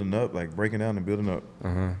building up, like breaking down and building up.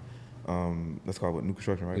 That's called what, new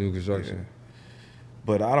construction, right? New construction. Yeah.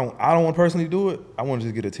 But I don't want to personally do it. I want to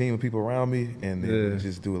just get a team of people around me and then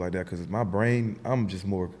just do it like that. Because my brain, I'm just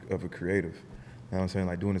more of a creative. You know what I'm saying?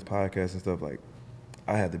 Like doing this podcast and stuff, like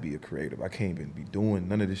I have to be a creative. I can't even be doing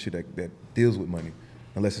none of this shit that deals with money.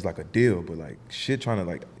 Unless it's like a deal, but like shit trying to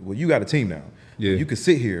like, well, you got a team now. Yeah. You can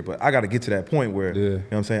sit here, but I got to get to that point where, Yeah. you know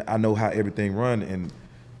what I'm saying? I know how everything run and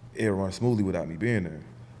it'll run smoothly without me being there.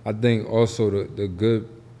 I think also the good,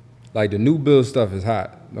 like the new build stuff is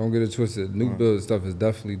hot. Don't get it twisted. New build stuff is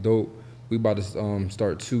definitely dope. We about to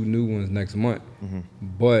start 2 new ones next month.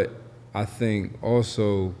 But I think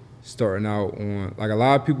also starting out on, like a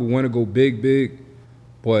lot of people want to go big,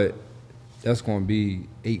 but that's going to be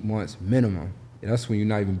 8 months minimum. And that's when you're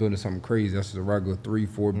not even building something crazy. That's just a regular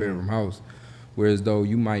 3-4 bedroom house. Whereas though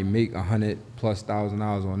you might make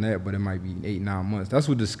 $100,000+ on that, but it might be 8-9 months. That's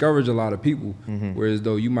what discourage a lot of people. Whereas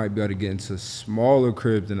though you might be able to get into smaller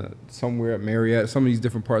cribs in somewhere at Marriott, some of these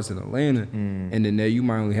different parts of Atlanta, and then there you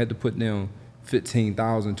might only have to put down $15,000,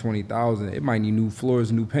 $20,000. It might need new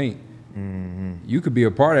floors, new paint. You could be a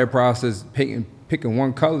part of that process, picking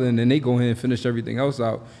one color, and then they go ahead and finish everything else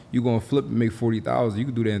out. You gonna flip and make $40,000. You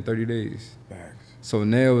could do that in 30 days. So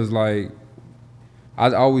now it's like,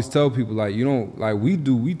 I always tell people, like, you don't, like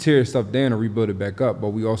we tear stuff down and rebuild it back up, but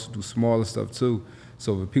we also do smaller stuff too.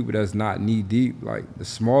 So for people that's not knee deep, like the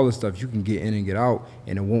smaller stuff you can get in and get out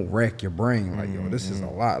and it won't wreck your brain. Like, yo, this is a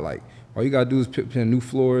lot. Like, all you gotta do is put in new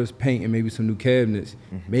floors, paint, and maybe some new cabinets,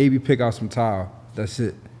 maybe pick out some tile. That's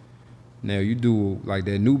it. Now you do like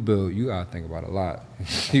that new build, you gotta think about a lot.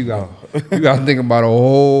 you gotta think about a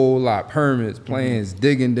whole lot. Permits, plans,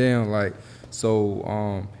 digging down, like,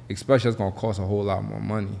 so especially that's gonna cost a whole lot more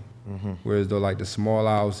money. Whereas though like the small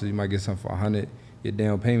houses, you might get something for $100, your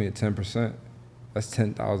down payment 10%. That's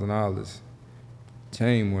 $10,000.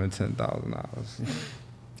 Chain more than $10,000.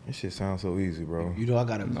 This shit sounds so easy, bro. You know, I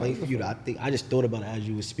got a play for you. I just thought about it as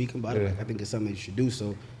you were speaking about it. Like, I think it's something that you should do.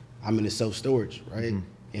 So I'm in the self-storage, right?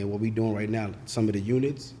 And what we doing right now, some of the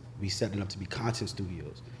units, we setting up to be content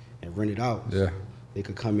studios and rent it out. Yeah. So they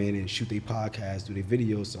could come in and shoot their podcasts, do their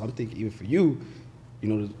videos. So I'm thinking even for you, you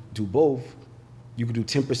know, to do both, you could do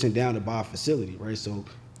 10% down to buy a facility, right? So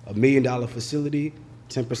 $1 million facility,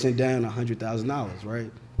 10% down, $100,000, right?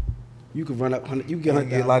 You could run up, you can I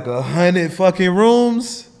get like 100 fucking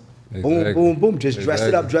rooms. Boom, boom, boom. Just dress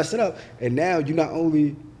it up. And now you're not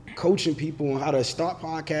only coaching people on how to start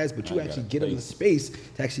podcasts, but you actually get them the space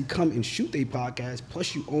to actually come and shoot their podcast.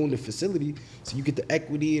 Plus you own the facility, so you get the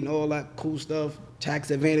equity and all that cool stuff,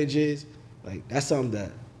 tax advantages. Like, that's something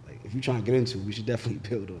that, like, if you're trying to get into, we should definitely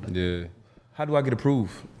build on that. Yeah. How do I get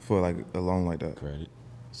approved for like a loan like that? Credit.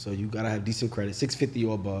 So you gotta have decent credit, 650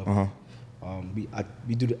 or above.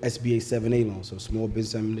 We do the SBA 7A loan, so Small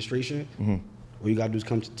Business Administration. All you gotta do is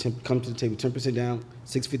come to the table, 10% down,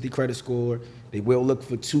 650 credit score. They will look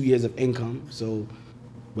for 2 years of income. So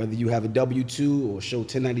whether you have a W-2 or show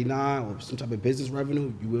 1099 or some type of business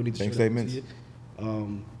revenue, you will need to Bank show that statements? to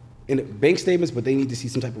you. And bank statements, but they need to see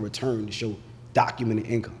some type of return to show documented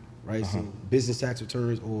income, right? So business tax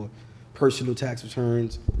returns or personal tax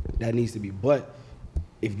returns, that needs to be. But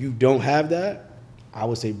if you don't have that, I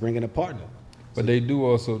would say bring in a partner. But they do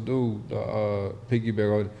also do the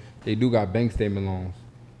piggyback. They do got bank statement loans.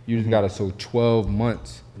 You just gotta show 12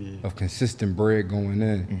 months of consistent bread going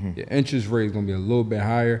in. Your interest rate is gonna be a little bit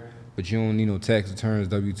higher, but you don't need no tax returns,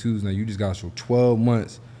 W-2s. Now you just gotta show 12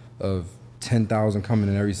 months of 10,000 coming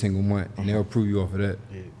in every single month, and they'll approve you off of that.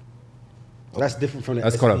 Yeah. So that's different from the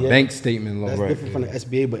That's SBA. called a bank statement law. That's different from the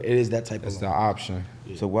SBA, but it is that type That's of the loan. option.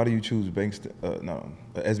 So why do you choose an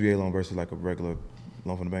SBA loan versus like a regular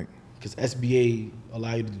loan from the bank? Because SBA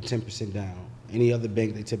allow you to do 10% down. Any other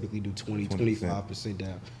bank, they typically do 20, 25%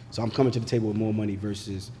 down. So I'm coming to the table with more money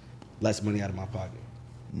versus less money out of my pocket.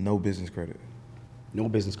 No business credit. No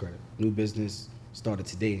business credit. New business, started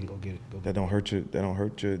today and go get it. That don't hurt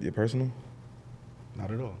your personal?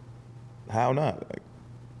 Not at all. How not? Like,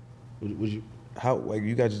 Would you? how, like,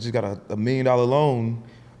 you guys just got a $1 million loan.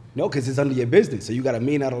 No, because it's under your business. So you got $1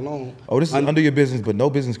 million loan. Oh, this is under your business, but no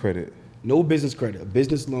business credit. No business credit. A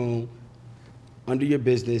business loan under your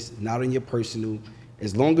business, not on your personal.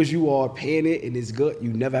 As long as you are paying it and it's good,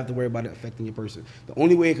 you never have to worry about it affecting your personal. The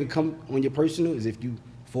only way it could come on your personal is if you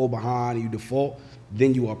fall behind and you default,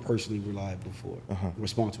 then you are personally reliable for it,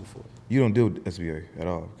 responsible for it. You don't do SBA at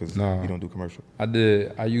all because Nah. you don't do commercial. I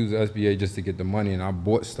used SBA just to get the money, and I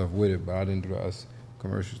bought stuff with it, but I didn't do the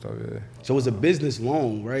commercial stuff. Yeah. So it's a business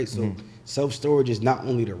loan, right? So self-storage is not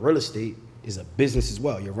only the real estate, it's a business as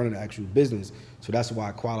well. You're running an actual business. So that's why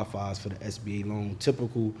it qualifies for the SBA loan.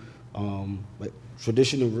 Typical, like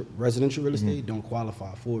traditional residential real estate don't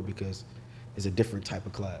qualify for it because it's a different type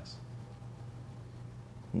of class.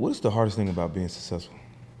 What is the hardest thing about being successful?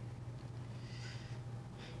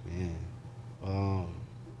 Man,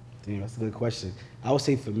 damn, that's a good question. I would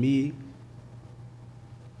say for me,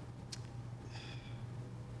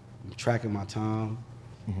 tracking my time,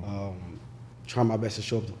 trying my best to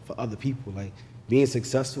show up for other people. Like being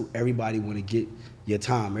successful, everybody want to get your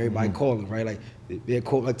time. Everybody calling, right? Like they're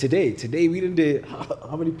calling. Like today we done did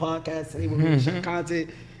how many podcasts today? We shot content.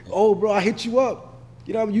 Oh, bro, I hit you up.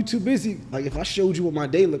 You know, you too busy. Like if I showed you what my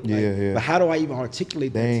day looked like, but how do I even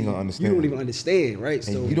articulate that? They ain't to you? gonna understand. You don't even understand, right?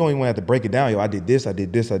 And So you don't even have to break it down. Yo, I did this, I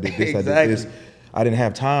did this, I did this, I did this. Exactly. I didn't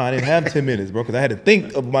have time. I didn't have 10 minutes, bro, because I had to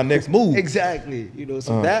think of my next move. Exactly. You know,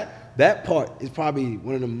 so that part is probably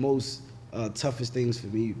one of the most toughest things for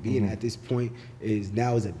me being at this point is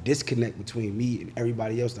now is a disconnect between me and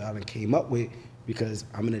everybody else that I done came up with because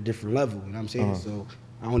I'm in a different level, you know what I'm saying? So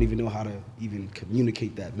I don't even know how to even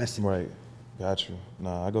communicate that message. Right. Got you.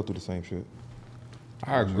 Nah, I go through the same shit.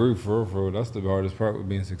 I agree, for real. That's the hardest part with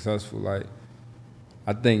being successful. Like,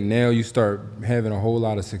 I think now you start having a whole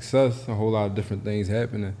lot of success, a whole lot of different things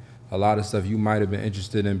happening. A lot of stuff you might have been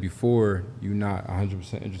interested in before, you're not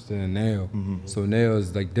 100% interested in now. So now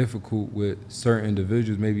it's like difficult with certain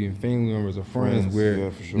individuals, maybe in family members or friends, where yeah,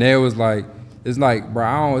 for sure. now it's like,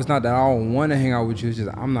 bro, it's not that I don't want to hang out with you. It's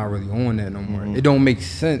just I'm not really on that no more. It don't make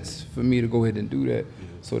sense for me to go ahead and do that.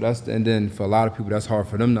 So and then for a lot of people, that's hard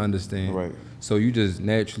for them to understand. Right. So you just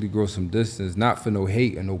naturally grow some distance, not for no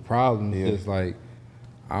hate or no problem. Yeah. Just like,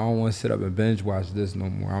 I don't want to sit up and binge watch this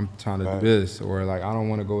no more. I'm trying to Right. do this. Or like, I don't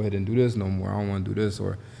want to go ahead and do this no more. I don't want to do this.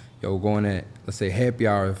 Or, yo, going at, let's say, happy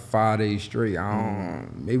hour 5 days straight.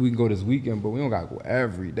 Maybe we can go this weekend, but we don't got to go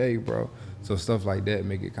every day, bro. So stuff like that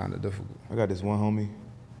make it kind of difficult. I got this one homie,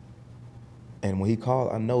 and when he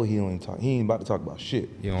called, I know he ain't about to talk about shit.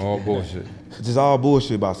 You know, all bullshit. It's just all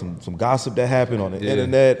bullshit about some gossip that happened on the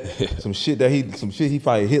internet, some shit he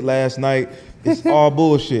probably hit last night. It's all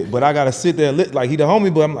bullshit. But I gotta sit there, like he the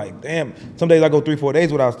homie, but I'm like, damn. Some days I go 3-4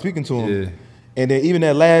 days without speaking to him. Yeah. And then even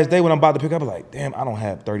that last day when I'm about to pick up, I'm like, damn, I don't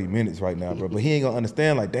have 30 minutes right now, bro. But he ain't gonna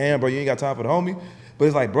understand, like, damn, bro, you ain't got time for the homie. But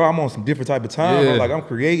it's like, bro, I'm on some different type of time. Yeah. I'm like, I'm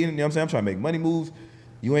creating, you know what I'm saying? I'm trying to make money moves.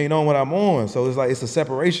 You ain't on what I'm on. So it's like, it's a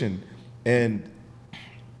separation. And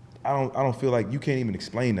I don't feel like you can't even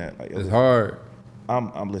explain that. Like, It's hard.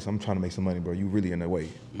 listen, I'm trying to make some money, bro. You really in that way.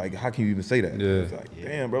 Like, how can you even say that? Yeah. It's like,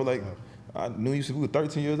 damn, bro, like, I knew you since we were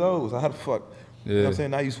 13 years old. So how the fuck? You know what I'm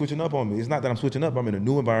saying? Now you switching up on me. It's not that I'm switching up. I'm in a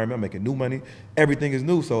new environment. I'm making new money. Everything is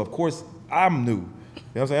new. So, of course, I'm new. You know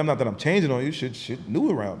what I'm saying? I'm not that I'm changing on you. Shit new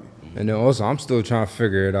around me. And then also, I'm still trying to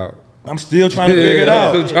figure it out. I'm still trying to figure it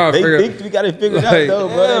out. I'm still trying to They figure think we got it figured Like, out though,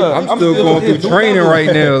 bro. I'm still going through training right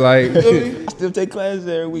now. Like, I still take classes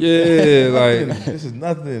every week. yeah, like, This is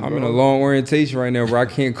nothing, I'm bro. in a long orientation right now, bro. I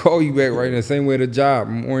can't call you back right now. Same way the job.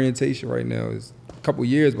 I'm orientation right now. It's a couple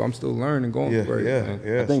years, but I'm still learning, going Yeah, for it. yeah, man.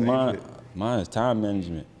 yeah. I think same shit. mine is time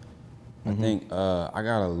management. I think I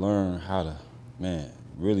gotta learn how to,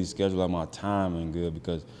 really schedule out my time and good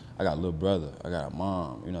because I got a little brother, I got a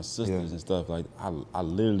mom, sisters and stuff. Like I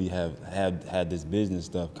literally have had this business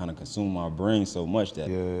stuff kind of consume my brain so much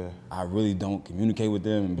that I really don't communicate with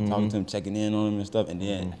them and be talking to them, checking in on them and stuff, and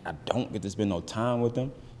then I don't get to spend no time with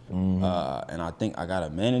them. And I think I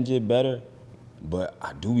gotta manage it better. But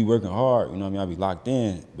I do be working hard, you know what I mean? I be locked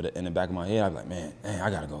in, but in the back of my head, I be like, man, I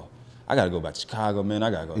gotta go. I gotta go back to Chicago, man.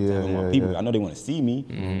 I gotta go tell my yeah, people. yeah. I know they want to see me.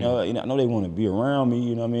 You know, I know they want to be around me.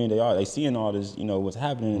 You know what I mean? They seeing all this, you know, what's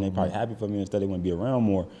happening, and they probably happy for me. Instead, they want to be around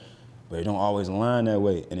more. But it don't always align that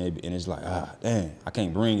way, and it's like, dang, I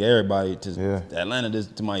can't bring everybody to Atlanta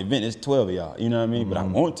to my event. It's 12 of y'all, you know what I mean? But I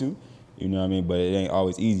want to, you know what I mean? But it ain't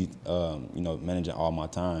always easy, you know, managing all my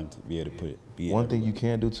time to be able to put it. One thing you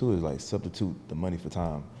can do too is like substitute the money for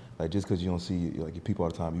time. Like just because you don't see like your people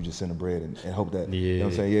all the time, you just send them bread and hope that. You know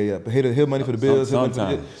what I'm saying? Yeah. But here money for the bills.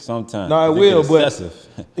 Sometimes. No, it will, but excessive.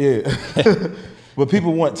 Yeah. But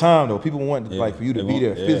people want time though. People want like for you to be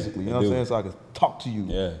there physically. You know what I'm saying? So I can talk to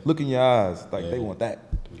you, look in your eyes. Like they want that.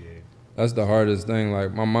 Yeah. That's the hardest thing.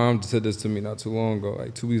 Like my mom said this to me not too long ago,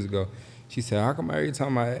 like 2 weeks ago. She said, "How come every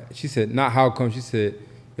time she said, not how come?" She said,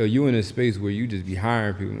 "Yo, you in a space where you just be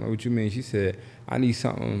hiring people." I'm like, what you mean? She said, "I need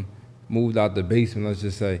something moved out the basement. Let's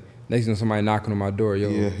just say." Next time somebody knocking on my door, yo,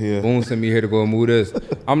 Boone sent me here to go move this.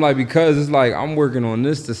 I'm like, because it's like I'm working on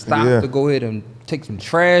this to stop to go ahead and take some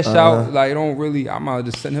trash out. Like, don't really, I'm out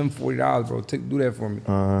just send him $40, bro. Do that for me.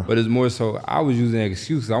 But it's more so, I was using an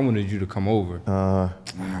excuse because I wanted you to come over. All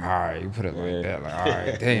right, you put it like that. Like, all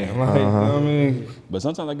right, damn. Like, you know what I mean? But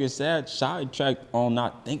sometimes I get sidetracked on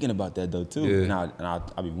not thinking about that though too. Yeah. And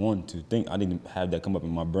I be wanting to think. I need to have that come up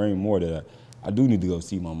in my brain more that I do need to go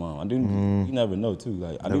see my mom. I do. You never know too.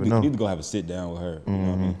 Like I need to go have a sit down with her. You know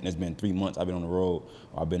what I mean? And it's been 3 months. I've been on the road.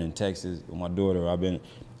 Or I've been in Texas with my daughter.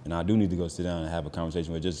 And I do need to go sit down and have a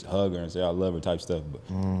conversation with her, just hug her and say I love her type stuff.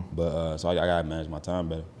 But so I gotta manage my time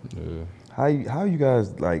better. Yeah. How you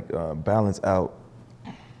guys like balance out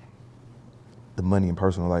the money and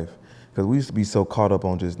personal life? Because we used to be so caught up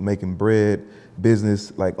on just making bread,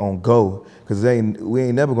 business, like on go. Because we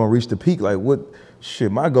ain't never gonna reach the peak. Like what?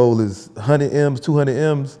 Shit, my goal is 100 M's, 200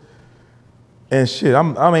 M's, and shit,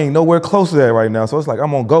 I ain't nowhere close to that right now. So it's like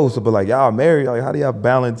I'm on go. So, but like y'all married, like how do y'all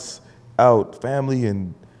balance out family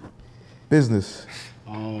and business?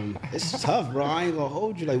 It's tough, bro. I ain't gonna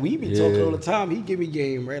hold you. Like we be talking all the time. He give me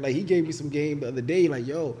game, right? Like he gave me some game the other day. Like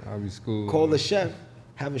yo, call the chef,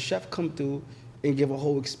 have a chef come through and give a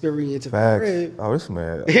whole experience of the crib. Oh, this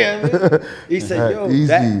man. Yeah, man. He said, yo,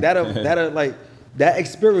 that'll like. That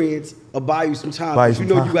experience will buy you some time. You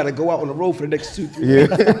know you got to go out on the road for the next 2-3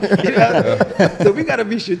 weeks. You know? So we got to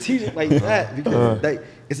be strategic like that because like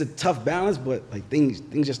it's a tough balance, but like things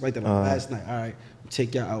just like that. Like last night, all right,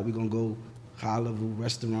 take y'all out. We're gonna go high level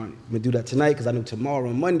restaurant. I'm gonna do that tonight because I know tomorrow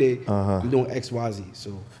on Monday I'm doing X, Y, Z.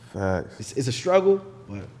 So it's a struggle,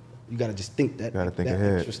 but you got to just think that. Got to think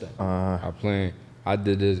ahead. Extra step. I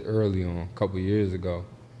did this early on, a couple years ago.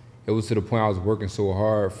 It was to the point I was working so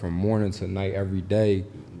hard from morning to night every day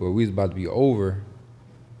where we was about to be over.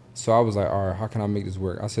 So I was like, all right, how can I make this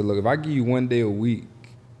work? I said, look, if I give you 1 day a week,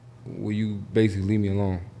 will you basically leave me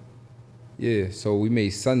alone? Yeah, so we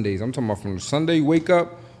made Sundays. I'm talking about from Sunday, wake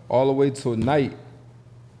up, all the way till night,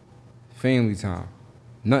 family time.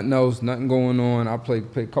 Nothing else, nothing going on. I play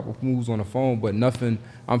a couple moves on the phone, but nothing.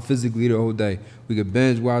 I'm physically the whole day. We could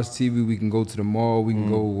binge watch TV. We can go to the mall. We can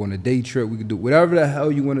go on a day trip. We can do whatever the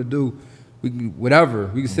hell you want to do. We can whatever.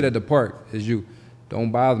 We can sit at the park as you.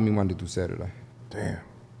 Don't bother me Monday through Saturday. Damn,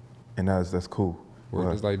 and that's cool.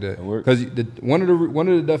 Work just like that. Because one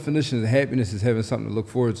of the definitions of happiness is having something to look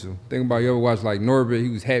forward to. Think about you ever watch like Norbert. He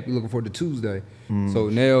was happy looking forward to Tuesday. So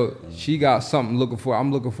now she got something looking for.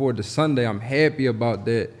 I'm looking forward to Sunday. I'm happy about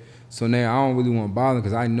that. So now I don't really want to bother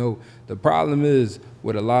because I know the problem is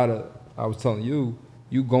with a lot of. I was telling you,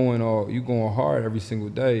 you going hard every single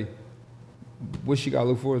day. What she got to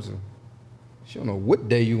look forward to? She don't know what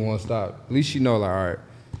day you want to stop. At least she know like, all right,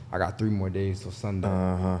 I got 3 more days till Sunday.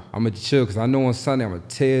 I'm gonna chill because I know on Sunday I'm gonna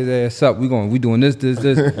tear his ass up. We doing this.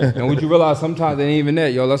 And what you realize sometimes it ain't even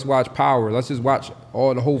that. Yo, let's watch Power. Let's just watch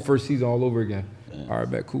the whole first season all over again. All right,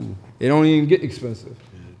 bet cool. It don't even get expensive.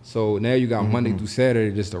 So now you got Monday through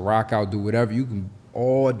Saturday just to rock out, do whatever you can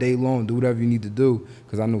all day long, do whatever you need to do.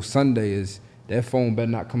 Because I know Sunday is that phone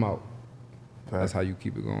better not come out. That's how you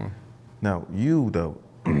keep it going. Now you though,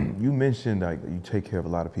 you mentioned like you take care of a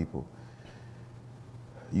lot of people.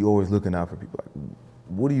 You always looking out for people. Like,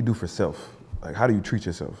 what do you do for self? Like, how do you treat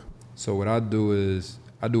yourself? So what I do is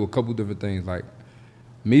I do a couple different things. Like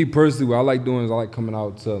me personally, what I like doing is I like coming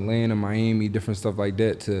out to Atlanta, Miami, different stuff like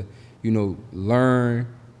that to, learn,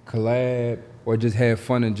 collab, or just have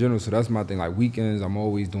fun in general. So that's my thing. Like weekends, I'm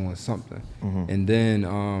always doing something. And then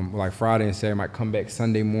like Friday and Saturday, I might come back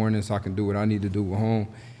Sunday morning so I can do what I need to do at home.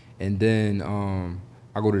 And then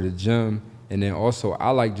I go to the gym. And then also I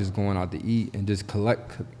like just going out to eat and just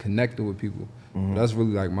connecting with people. That's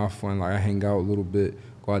really like my fun. Like I hang out a little bit,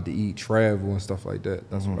 go out to eat, travel and stuff like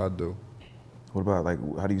that. That's what I do. What about like,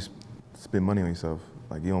 how do you spend money on yourself?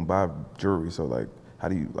 Like, you don't buy jewelry, so like, how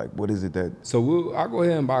do you, like, what is it that? So I'll go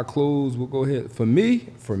ahead and buy clothes. We'll go ahead. For me,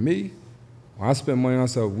 when I spend money on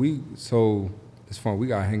stuff, so it's fun. We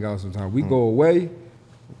gotta hang out sometimes. We go away,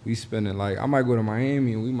 we spend it like, I might go to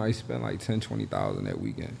Miami and we might spend like 10, 20,000 that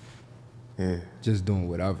weekend. Yeah. Just doing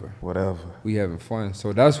whatever. Whatever. We having fun.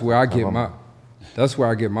 So that's where I get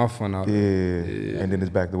my fun out. Yeah. And then it's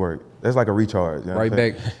back to work. That's like a recharge. You know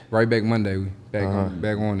Right back Monday. We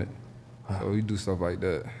back on it. So we do stuff like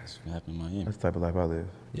that. That's what happened in Miami. That's the type of life I live.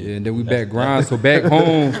 Yeah, and then we back grind. So back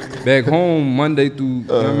home Monday through, you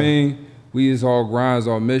know what I mean? We is all grinds,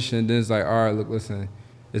 all mission. Then it's like, all right, look, listen,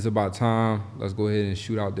 it's about time. Let's go ahead and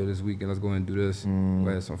shoot out there this weekend. Let's go ahead and do this.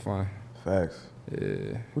 We'll have some fun. Facts.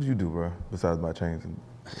 Yeah. What do you do, bro, besides buy chains?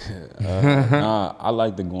 Nah, I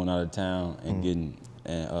like the going out of town and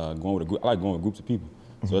going with a group. I like going with groups of people.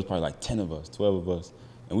 So it's probably like 10 of us, 12 of us.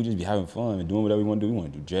 And we just be having fun and doing whatever we want to do. We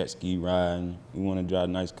want to do jet ski riding. We want to drive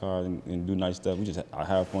nice cars and do nice stuff. We just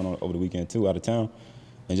have fun over the weekend too, out of town.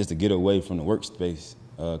 And just to get away from the workspace,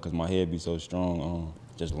 because my head be so strong on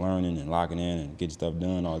just learning and locking in and getting stuff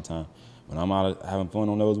done all the time. When I'm out having fun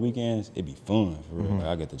on those weekends, it be fun for real. Like,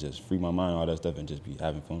 I get to just free my mind, all that stuff, and just be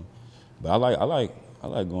having fun. But I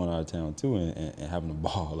like going out of town too and having a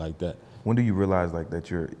ball like that. When do you realize like that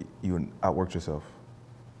you outworked yourself?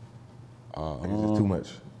 Like, is it too much?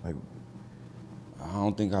 Like, I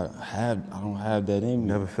don't think I don't have that in me.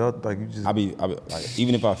 never felt like you just. I be like,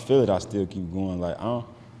 even if I feel it, I still keep going. Like, I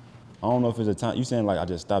don't know if it's a time. You saying like I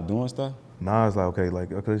just stopped doing stuff? Nah, it's like, okay,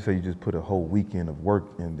 let's say you just put a whole weekend of work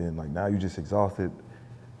and then like now you just exhausted.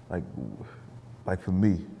 Like for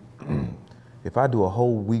me, if I do a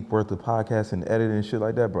whole week worth of podcasts and editing and shit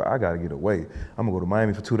like that, bro, I gotta get away. I'm gonna go to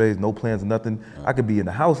Miami for 2 days, no plans or nothing. I could be in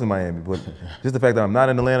the house in Miami, but just the fact that I'm not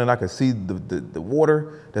in Atlanta and I can see the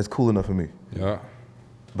water, that's cool enough for me. Yeah.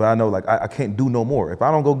 But I know like I can't do no more. If I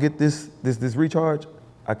don't go get this recharge,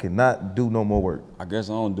 I cannot do no more work. I guess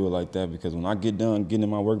I don't do it like that because when I get done getting in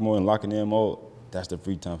my work mode and locking in mode, that's the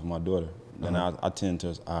free time for my daughter. Then I tend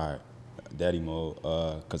to, all right, daddy mode,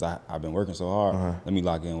 because I've been working so hard. Let me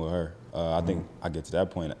lock in with her. I think I get to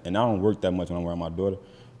that point. And I don't work that much when I'm around my daughter.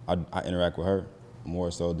 I interact with her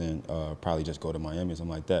more so than probably just go to Miami or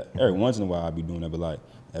something like that. Every once in a while I be doing that, but like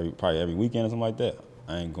probably every weekend or something like that,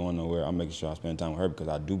 I ain't going nowhere. I'm making sure I spend time with her because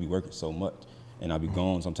I do be working so much. And I be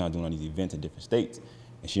gone sometimes doing all these events in different states.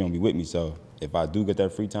 And she don't be with me, so if I do get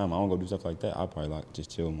that free time, I don't go do stuff like that. I'll probably like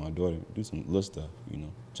just chill with my daughter, do some little stuff,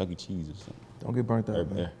 Chuck E. Cheese or something. Don't get burnt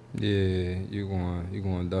out, man. Yeah, you're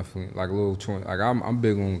going definitely like a little 20. Like I'm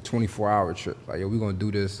big on 24-hour trip. Like, yo, we gonna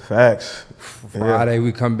do this. Facts. Friday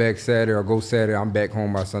we come back Saturday or go Saturday. I'm back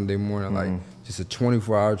home by Sunday morning. Like just a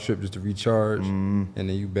 24-hour trip just to recharge, and then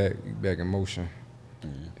you back in motion. All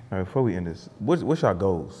right, before we end this, what's your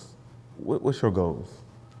goals? What's your goals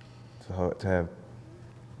to have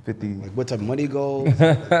 50? Like what type of money goals?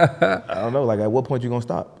 I don't know. Like at what point you gonna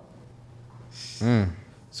stop?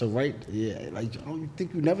 So like I don't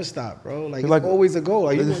think you never stop, bro. Like it's always a goal.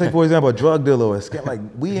 Like, let's just say, for example, a drug dealer or a scam. Like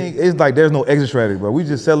we ain't. It's like there's no exit strategy, bro. We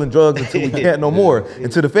just selling drugs until we can't no more,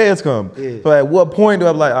 until the feds come. So at what point do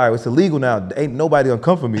I be like, all right, it's illegal now. Ain't nobody gonna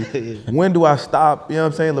come for me. When do I stop? You know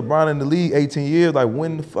what I'm saying? LeBron in the league, 18 years. Like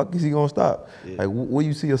when the fuck is he gonna stop? Like where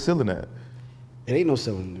you see your ceiling at? It ain't no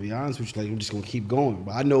ceiling, to be honest with you. Like I'm just gonna keep going.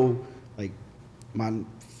 But I know, like my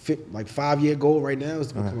 5-year goal right now is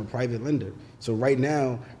to become a private lender. So right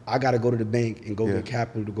now, I got to go to the bank and go get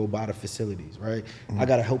capital to go buy the facilities, right? I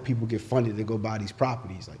got to help people get funded to go buy these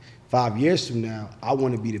properties. Like 5 years from now, I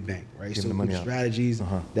want to be the bank, right? Give so the money out. strategies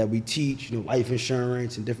that we teach, life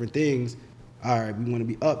insurance and different things. All right, we want to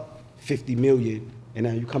be up 50 million, and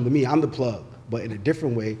now you come to me, I'm the plug. But in a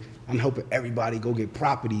different way, I'm helping everybody go get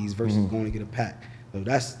properties versus going to get a pack. So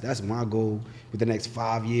that's my goal with the next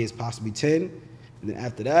 5 years, possibly 10. And then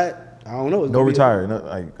after that, I don't know. No retire.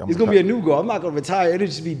 It's gonna be a new goal. I'm not gonna retire. It'll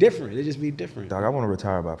just be different. Dog, I want to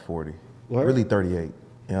retire about 40. What? Really 38. You know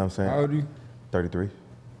what I'm saying? How old are you? 33.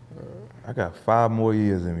 I got 5 more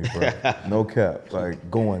years in me, bro. No cap. Like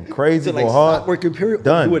going crazy, So like go hard. stop working period.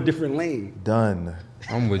 Done. Do a different lane. Done.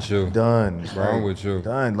 I'm with you. Done. Bro, I'm with you.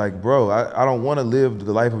 Done. Like, bro, I don't want to live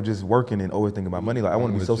the life of just working and always thinking about money. Like, I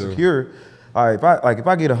want to be so secure. All right, if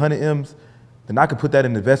I get 100 M's, then I can put that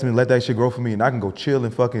in investment, let that shit grow for me, and I can go chill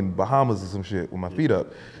in fucking Bahamas or some shit with my feet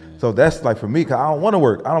up. So that's like for me, cause I don't want to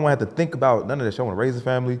work. I don't want to have to think about none of that shit. I want to raise a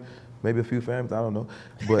family, maybe a few families, I don't know.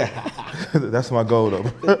 But that's my goal though.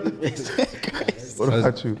 What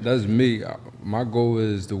about you? That's me. My goal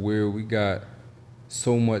is to where we got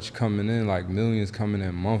so much coming in, like millions coming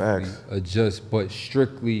in monthly, but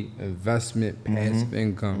strictly investment, passive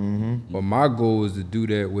income. But my goal is to do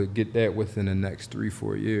that, get that within the next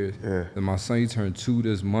 3-4 years. Yeah. And my son, he turned 2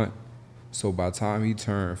 this month. So by the time he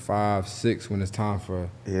turned 5, 6, when it's time for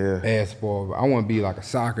basketball, I want to be like a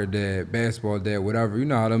soccer dad, basketball dad, whatever. You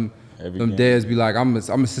know how them dads be like, I'm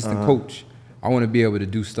assistant coach. I want to be able to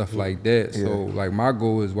do stuff like that. So like my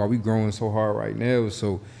goal is, while we growing so hard right now,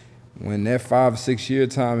 so when that 5-6 year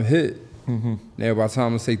time hit, now by the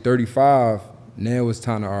time I say 35, now it's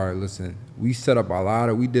time to, all right, listen, we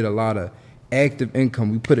did a lot of active income.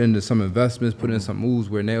 We put into some investments, put in some moves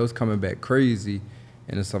where now it's coming back crazy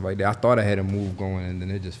and stuff like that. I thought I had a move going, and then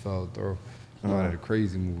it just fell through. I had a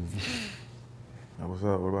crazy move. What's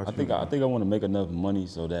up? What about you? I think I want to make enough money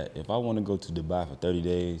so that if I want to go to Dubai for 30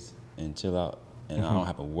 days and chill out, and I don't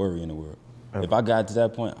have to worry in the world. If I got to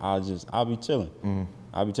that point, I'll be chilling.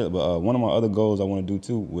 I'll be chilling. But one of my other goals I want to do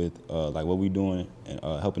too, with like what we doing and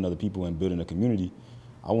helping other people and building a community,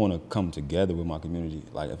 I want to come together with my community.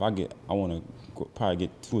 Like I want to probably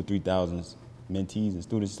get 2,000 or 3,000 mentees and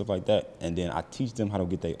students and stuff like that, and then I teach them how to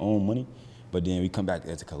get their own money. But then we come back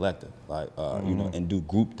as a collective, like you know, and do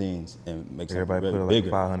group things and make something really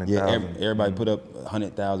bigger. Like 500,000. Yeah, everybody put up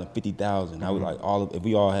 100,000, 50,000. Now we like if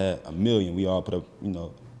we all had $1 million, we all put up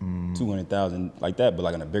 200,000 like that, but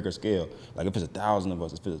like on a bigger scale. Like if it's 1,000 of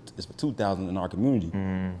us, it's for 2,000 in our community,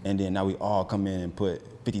 and then now we all come in and put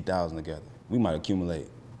 50,000 together. We might accumulate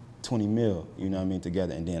 20 mil, you know what I mean,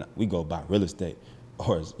 together, and then we go buy real estate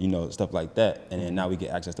or stuff like that, and then now we get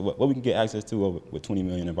access to what we can get access to with 20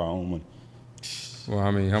 million of our own money. Well,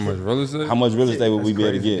 I mean, how much real estate? How much real estate would we be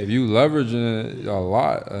able to get? If you leveraging it a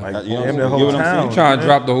lot, like, you know the whole town. You trying to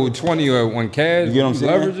drop the whole 20 or one cash? You get what I'm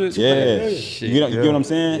saying? Leverage it? Yeah. Shit. You get what I'm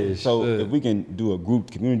saying? Yeah, so shit. if we can do a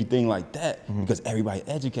group community thing like that, because everybody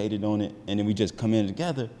educated on it, and then we just come in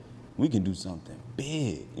together, we can do something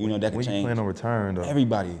big. That can change. When you plan on retiring, though?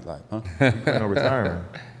 Everybody, like, huh? You plan on retiring?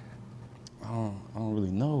 I don't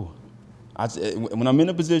really know. When I'm in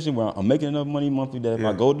a position where I'm making enough money monthly that if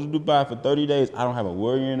I go to Dubai for 30 days, I don't have a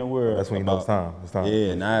worry in the world. That's when you know it's time.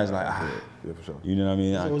 Yeah, now it's like, yeah, for sure. You know what I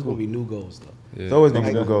mean? There's always going to be new goals, though. Yeah. It's always going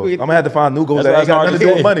to be new goals. I'm going to have to find new goals that ain't That's got nothing to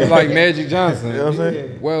do with money. Like Magic Johnson. You know what I'm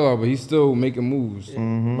saying? Well, but he's still making moves.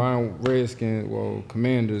 Buying Redskins,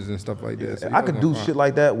 Commanders and stuff like that. So I could do shit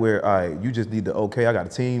like that where, all right, you just need the okay, I got a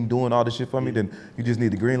team doing all this shit for me, then you just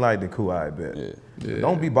need the green light, then cool, I bet. Yeah.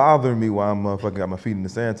 Don't be bothering me while I'm fucking got my feet in the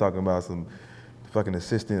sand talking about some fucking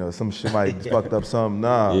assistant or some shit like fucked up something.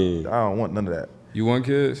 Nah, I don't want none of that. You want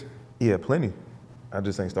kids? Yeah, plenty. I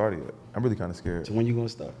just ain't started yet. I'm really kind of scared. So when you going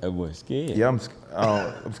to start? That boy's scared. Yeah, I'm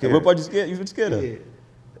scared. What part you scared? You scared of?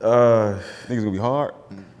 Yeah. Think it's gonna be hard?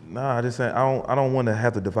 Nah, I just saying I don't want to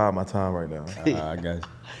have to divide my time right now. I got you.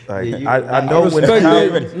 Like Yeah, I know when the Respect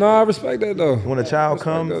child that. No, I respect that though. when a child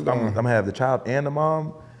comes, that, I'm though. gonna have the child and the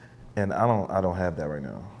mom, and I don't have that right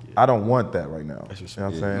now. I don't want that right now. You know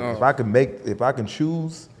what I'm saying? No. If I can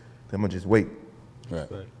choose, then I'm gonna just wait. Right.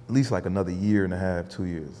 At least like another year and a half, 2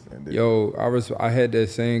 years. And then, Yo, I had that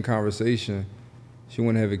same conversation. She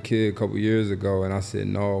wanted to have a kid a couple years ago, and I said,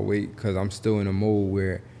 no, wait, because I'm still in a mode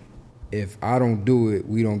where if I don't do it,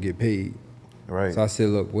 we don't get paid. right. So I said,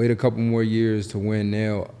 look, wait a couple more years to when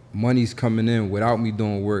now money's coming in without me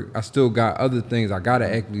doing work. I still got other things I got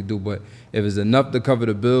to actually do, but if it's enough to cover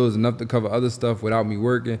the bills, enough to cover other stuff without me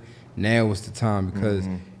working, now is the time, because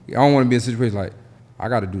I don't want to be in a situation like, I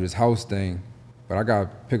got to do this house thing, but I got to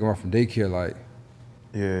pick them up from daycare. Like,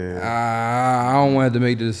 Yeah. I don't want to have to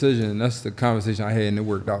make the decision. That's the conversation I had, and it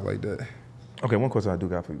worked out like that. Okay, one question I do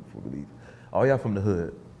got for you before we leave. All y'all from the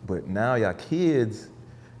hood, but now y'all kids,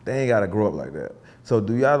 they ain't gotta grow up like that. So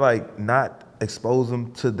do y'all like not expose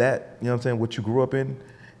them to that, you know what I'm saying, what you grew up in,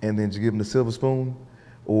 and then just give them the silver spoon?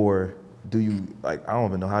 Or do you, like, I don't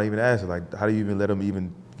even know how to even ask it, like, how do you even let them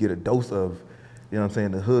even get a dose of, you know what I'm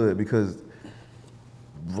saying, the hood? Because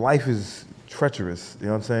life is treacherous, you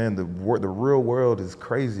know what I'm saying? The real world is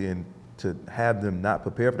crazy, and to have them not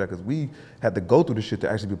prepare for that, because we had to go through this shit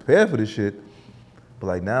to actually be prepared for this shit, but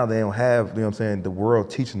like now they don't have, you know what I'm saying, the world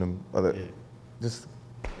teaching them other, just.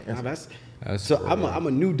 Nah, That's so real. I'm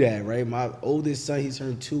a new dad, right? My oldest son, he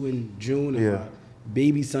turned 2 in June, and Yeah. my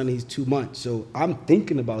baby son, he's 2 months. So I'm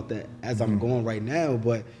thinking about that as I'm going right now,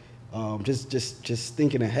 but just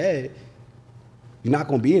thinking ahead, you're not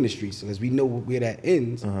gonna be in the streets because we know where that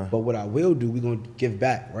ends. But what I will do, we're gonna give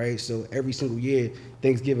back, right? So every single year,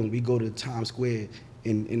 Thanksgiving, we go to Times Square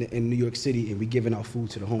in New York City, and we giving out food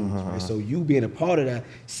to the homeless, right? So you being a part of that,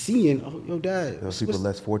 seeing, oh, yo, dad, Those people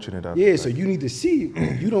less fortunate out yeah, there. so you need to see,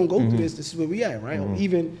 you don't go through this is where we at, right? Or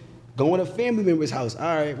even Going to family member's house.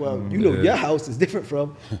 All right, well, you know your house is different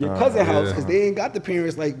from your cousin's house because they ain't got the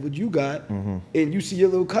parents like what you got, and you see your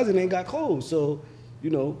little cousin ain't got clothes. So, you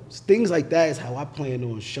know, things like that is how I plan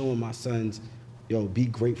on showing my sons, yo, be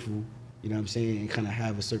grateful. You know what I'm saying, and kind of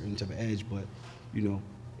have a certain type of edge. But, you know,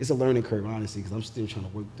 it's a learning curve, honestly, because I'm still trying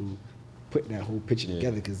to work through putting that whole picture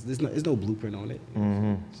together because there's no blueprint on it.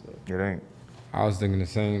 It ain't. I was thinking the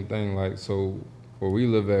same thing. Like, so where we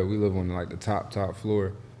live at, we live on like the top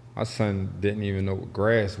floor. My son didn't even know what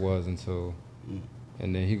grass was until,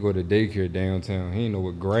 and then he go to daycare downtown. He didn't know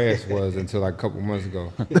what grass was until like a couple months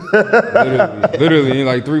ago. literally,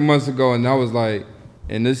 like 3 months ago, and I was like,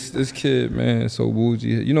 and this kid, man, so bougie.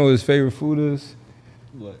 You know what his favorite food is?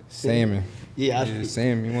 What? Salmon. Yeah,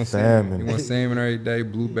 salmon. You want salmon? You want salmon every day?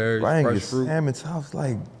 Blueberries, fresh fruit. Salmon sounds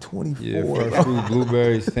like 24. Yeah, fresh fruit,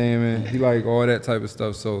 blueberries, salmon. He like all that type of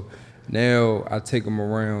stuff. So now I take him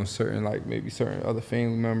around certain, like maybe certain other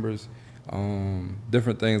family members,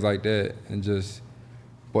 different things like that, and just.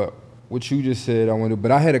 But what you just said,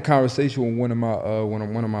 But I had a conversation with one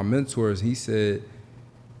of my mentors. He said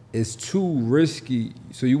it's too risky.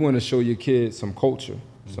 So you want to show your kids some culture,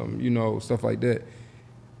 some stuff like that.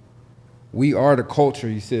 We are the culture,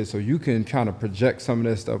 he said, so you can kind of project some of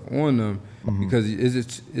that stuff on them because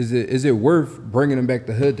is it worth bringing them back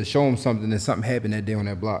to hood to show them something that something happened that day on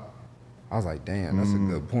that block? I was like, damn, that's a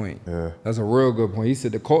good point. Yeah. That's a real good point. He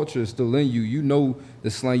said the culture is still in you. You know the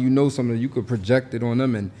slang, you know something, you could project it on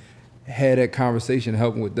them and had that conversation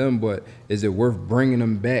helping with them, but is it worth bringing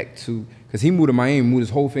them back to, because he moved to Miami, moved his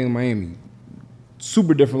whole family to Miami,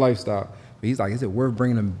 super different lifestyle. But he's like, is it worth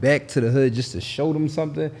bringing them back to the hood just to show them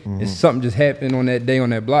something? And something just happened on that day on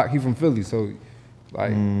that block. He from Philly, so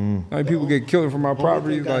like, people get killed from our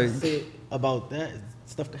properties. Like, Like, said about that,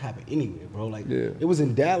 stuff could happen anywhere, bro. Like, it was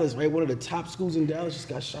in Dallas, right? One of the top schools in Dallas just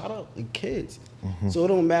got shot up, like kids. So it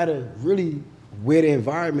don't matter really where the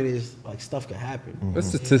environment is. Like, stuff could happen. what's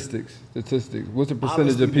statistics? What's the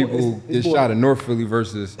percentage Obviously, of people it's get more- shot in North Philly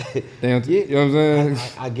versus down? Yeah, You know what I'm saying?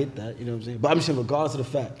 I get that, you know what I'm saying? But I'm just saying, regardless of the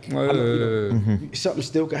fact, Oh, I know, something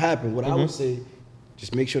still could happen. What I would say,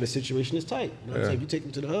 just make sure the situation is tight. You know what I'm saying? If you take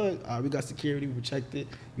them to the hood, all right, we got security, we protect it,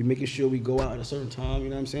 we making sure we go out at a certain time, you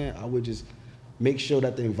know what I'm saying? I would just make sure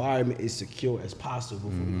that the environment is secure as possible.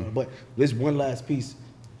 But there's one last piece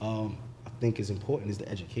I think is important is the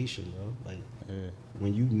education, bro. Like,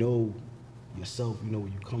 when you know yourself, you know where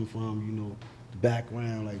you come from, you know the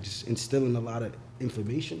background, like just instilling a lot of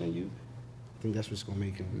information in you, I think that's what's gonna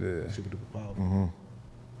make him super duper powerful.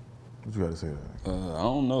 What you got to say? I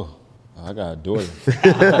don't know. I got a daughter.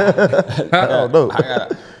 I don't know.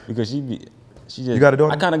 Because she just. You got a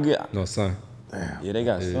daughter? I kind of get. No, son. Yeah, they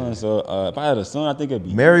got sons. So if I had a son, I think it'd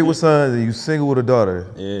be Married with sons and you single with a daughter.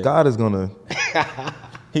 Yeah. God is gonna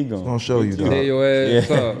gonna show you, Tear dog. your ass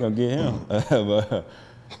Yeah, up. gonna get him. But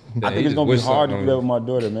I he think it's just gonna be wish hard to something do that on with my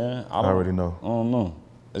daughter, man. I already know. I don't know.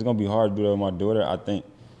 It's gonna be hard to do that with my daughter. I think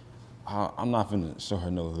I'm not finna show her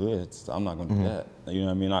no hoods. I'm not gonna do that. You know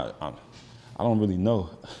what I mean? I don't really know.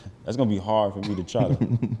 That's gonna be hard for me to try to.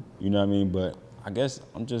 You know what I mean? But I guess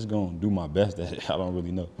I'm just gonna do my best at it. I don't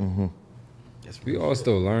really know. We all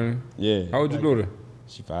still learning. Yeah. How old your daughter?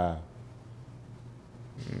 She 5.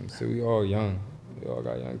 So we all young. We all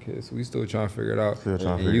got young kids. So we still trying to figure it out. Still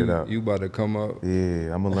trying to And figure it out. You about to come up.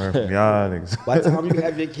 Yeah, I'm gonna learn from y'all niggas. By the time you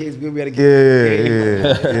have your kids, we'll be able to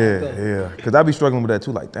get Yeah. Cause I be struggling with that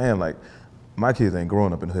too. Like, damn, like my kids ain't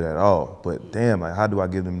growing up in the hood at all. But damn, like how do I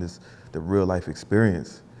give them the real life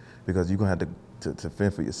experience? Because you're gonna have to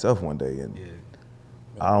fend for yourself one day, and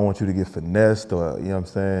I don't want you to get finessed or you know what I'm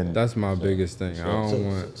saying. That's my biggest thing. I don't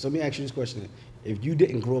want. So let me ask you this question: if you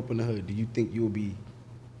didn't grow up in the hood, do you think you would be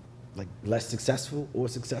like less successful or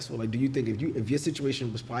successful? Like, do you think if your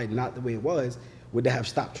situation was probably not the way it was, would that have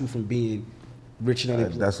stopped you from being rich and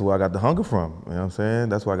unemployed? That's where I got the hunger from. You know what I'm saying?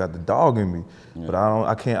 That's why I got the dog in me. But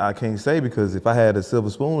I can't say because if I had a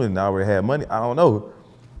silver spoon and I already had money, I don't know.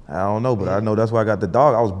 But I know that's why I got the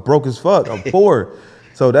dog. I was broke as fuck. I'm poor.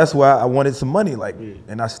 So that's why I wanted some money, like,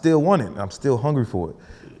 and I still want it. I'm still hungry for it.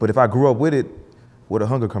 But if I grew up with it, where the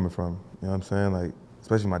hunger coming from? You know what I'm saying? Like,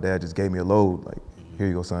 especially my dad just gave me a load. Like, here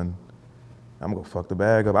you go, son. I'm gonna go fuck the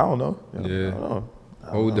bag up. I don't know. You know, Yeah. I don't know.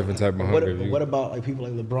 Whole different type of But hunger. what about like people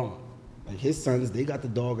like LeBron? Like his sons, they got the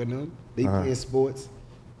dog in them. They play sports,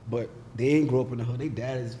 but they ain't grow up in the hood. Their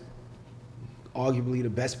dad is arguably the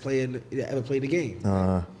best player that ever played the game.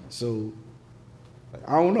 So like,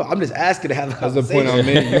 I don't know. I'm just asking to have a That's the point I'm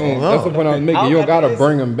conversation. making. That's the point I'm making. You don't gotta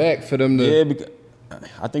bring them back for them to. Yeah, because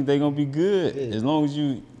I think they're gonna be good as long as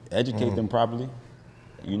you educate them properly.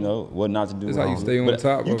 You know what not to do. That's what how you to stay do. on But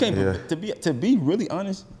top You of can't it. to be really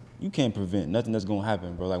honest. you can't prevent nothing that's gonna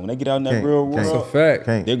happen, bro. Like when they get out in that Can't. real That's a world, fact.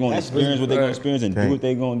 Can't. they're gonna experience what they're gonna experience and do what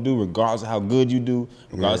they're gonna do, regardless of how good you do,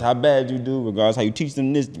 regardless of how bad you do, regardless of how you teach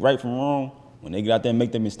them this right from wrong. When they get out there and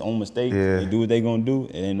make their own mistakes, they do what they gonna do.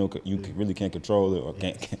 It ain't really can't control it or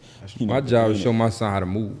can't. You know, My job is to show my son how to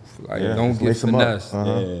move. Like, don't get Lace 'em up. finesse.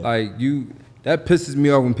 Like that pisses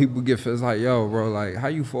me off when people get finesse. Like, yo, bro, like how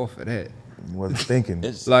you fall for that? Wasn't thinking.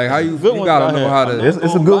 It's Like how you good ones gotta out know here. how to.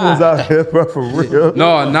 It's some good ones out here, bro, for real.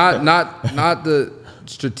 No, not the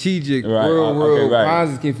strategic Right, real okay, world right.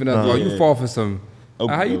 Ponzi finesse. Bro, you fall for some.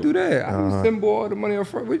 How you do that? How you send all the money up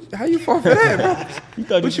front? How you fall for that, bro? You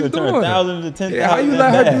thought What you you could turn doing? 1,000 to 10,000. Yeah, how you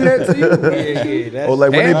let her do that to you? That's Or like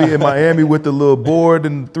when they be in Miami with the little board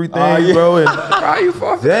and 3 things, bro. And How you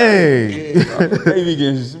fall for that? dang. They be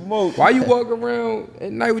getting smoked. Why you walk around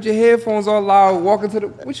at night with your headphones all loud, walking to the?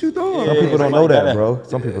 What you doing? Some people don't like know that, that. bro.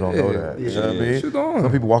 Some people don't know that. You know what I mean? What you doing?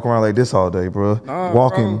 Some people walk around like this all day, bro. Nah,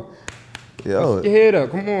 Walking. bro. Yo, Get your head up.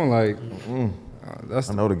 Come on, like. That's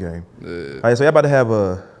I know the game. All right, so y'all about to have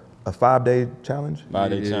a 5-day challenge?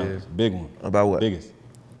 5-day challenge, big one. About what? Biggest.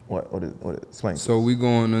 What explain. So we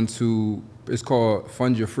going into, it's called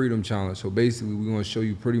Fund Your Freedom Challenge. So basically we're gonna show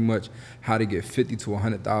you pretty much how to get $50,000 to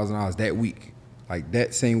 $100,000 that week. Like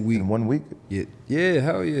that same week. In 1 week? Yeah,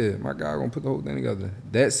 hell yeah. My guy gonna put the whole thing together.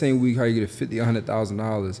 That same week, how you get $50,000,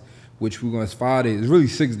 $100,000, which we're gonna, it's 5 days. It's really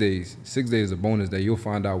 6 days. 6 days is a bonus day. You'll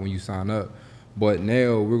find out when you sign up. But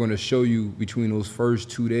now we're gonna show you between those first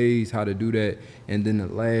 2 days how to do that, and then the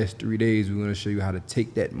last 3 days we're gonna show you how to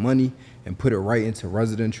take that money and put it right into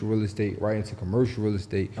residential real estate, right into commercial real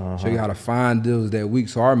estate. Show you how to find deals that week.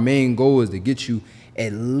 So our main goal is to get you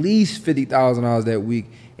at least $50,000 that week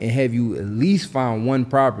and have you at least find one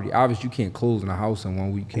property. Obviously, you can't close in a house in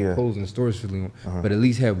 1 week, you can't close in a storage facility, but at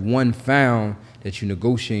least have one found that you're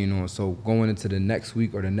negotiating on. So going into the next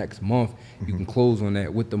week or the next month, you can close on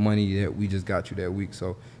that with the money that we just got you that week.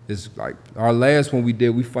 So it's like our last one we did,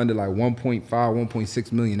 we funded like 1.5,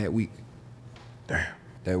 1.6 million that week. Damn.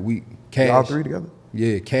 That week, cash. All three together?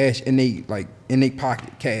 Yeah, cash in they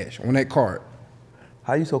pocket, cash on that card.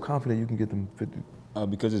 How you so confident you can get them 50?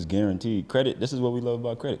 Because it's guaranteed. Credit, this is what we love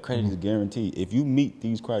about credit. Credit is guaranteed. If you meet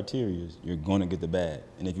these criteria, you're going to get the bag.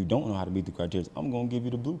 And if you don't know how to meet the criteria, I'm going to give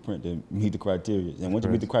you the blueprint to meet the criteria. And once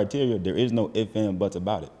you meet the criteria, there is no ifs and buts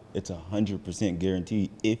about it. It's 100%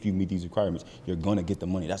 guaranteed. If you meet these requirements, you're going to get the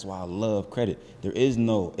money. That's why I love credit. There is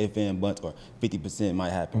no ifs and buts or 50%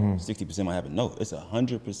 might happen, 60% might happen. No, it's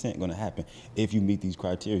 100% going to happen if you meet these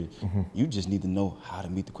criteria. You just need to know how to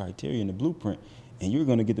meet the criteria in the blueprint, and you're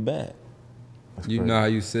going to get the bag. You know how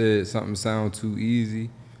you said something sound too easy?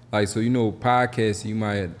 Like, so you know, podcasting, you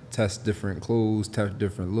might test different clothes, test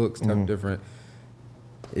different looks, test different.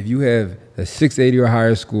 If you have a 680 or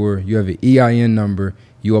higher score, you have an EIN number,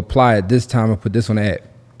 you apply it this time and put this on the app.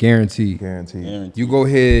 Guaranteed. Guaranteed. You go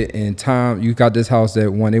ahead and you got this house that they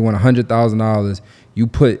want $100,000. You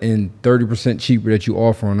put in 30% cheaper that you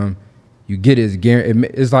offer on them. You get it.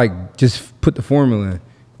 It's like just put the formula in.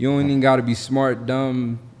 You don't even got to be smart,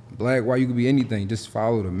 dumb, black, white. You could be anything. Just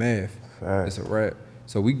follow the math. Fact. It's a wrap.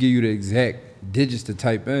 So we give you the exact digits to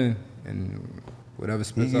type in and whatever He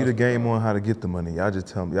spits give you out. the game on how to get the money. Y'all just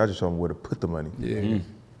show them where to put the money. Yeah.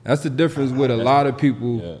 That's the difference with a lot of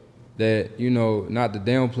people that, you know, not to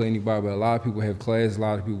downplay anybody, but a lot of people have classes, a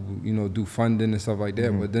lot of people, you know, do funding and stuff like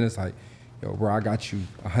that. But then it's like, yo, bro, I got you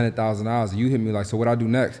 $100,000 and you hit me like, so what I do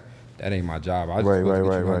next? That ain't my job. I just Right, supposed to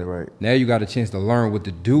get you money. right. Now you got a chance to learn what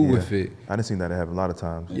to do with it. I done seen that happen a lot of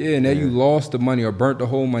times. Yeah, now you lost the money or burnt the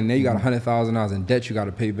whole money. Now you got $100,000 in debt you got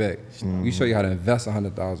to pay back. We show you how to invest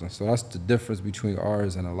 $100,000. So that's the difference between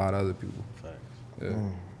ours and a lot of other people.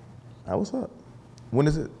 Yeah. What's up? When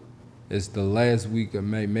is it? It's the last week of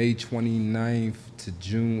May, May 29th to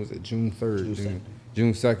June, was it June 3rd?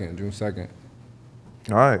 June 2nd.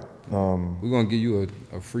 All right. We're going to give you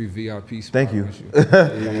a free VIP spot. Thank you.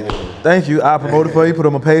 Yeah. Thank you. I promote it for you. Put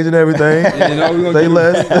on my page and everything. You know, we're Say going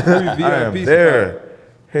less. to give you a free VIP I am spot. there.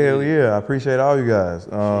 Hell yeah. I appreciate all you guys.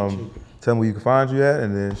 Tell me where you can find you at,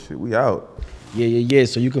 and then shit, we out. Yeah.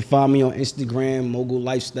 So you can find me on Instagram, Mogul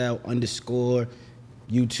Lifestyle _,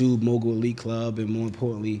 YouTube, Mogul Elite Club, and more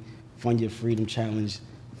importantly, Fund Your Freedom Challenge.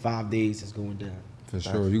 5 days is going down. For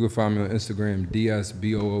sure. You can find me on Instagram,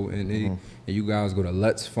 DSBOONE, and you guys go to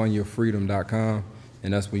letsfundyourfreedom.com,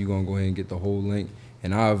 and that's where you're going to go ahead and get the whole link.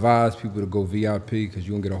 And I advise people to go VIP because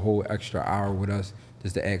you're going to get a whole extra hour with us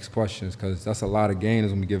just to ask questions, because that's a lot of game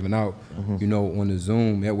that's going to be given out, you know, on the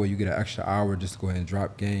Zoom. That way you get an extra hour just to go ahead and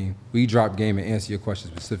drop game. We drop game and answer your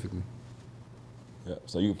questions specifically. Yeah.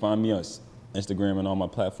 So you can find me on Instagram and all my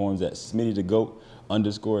platforms at Smitty the Goat _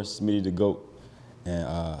 Smitty the Goat.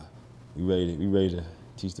 And we ready to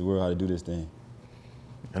teach the world how to do this thing.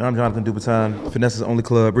 And I'm Jonathan Dupatin, Finesse's only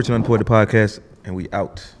club, Rich and Unemployed, the podcast, and we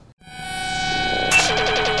out.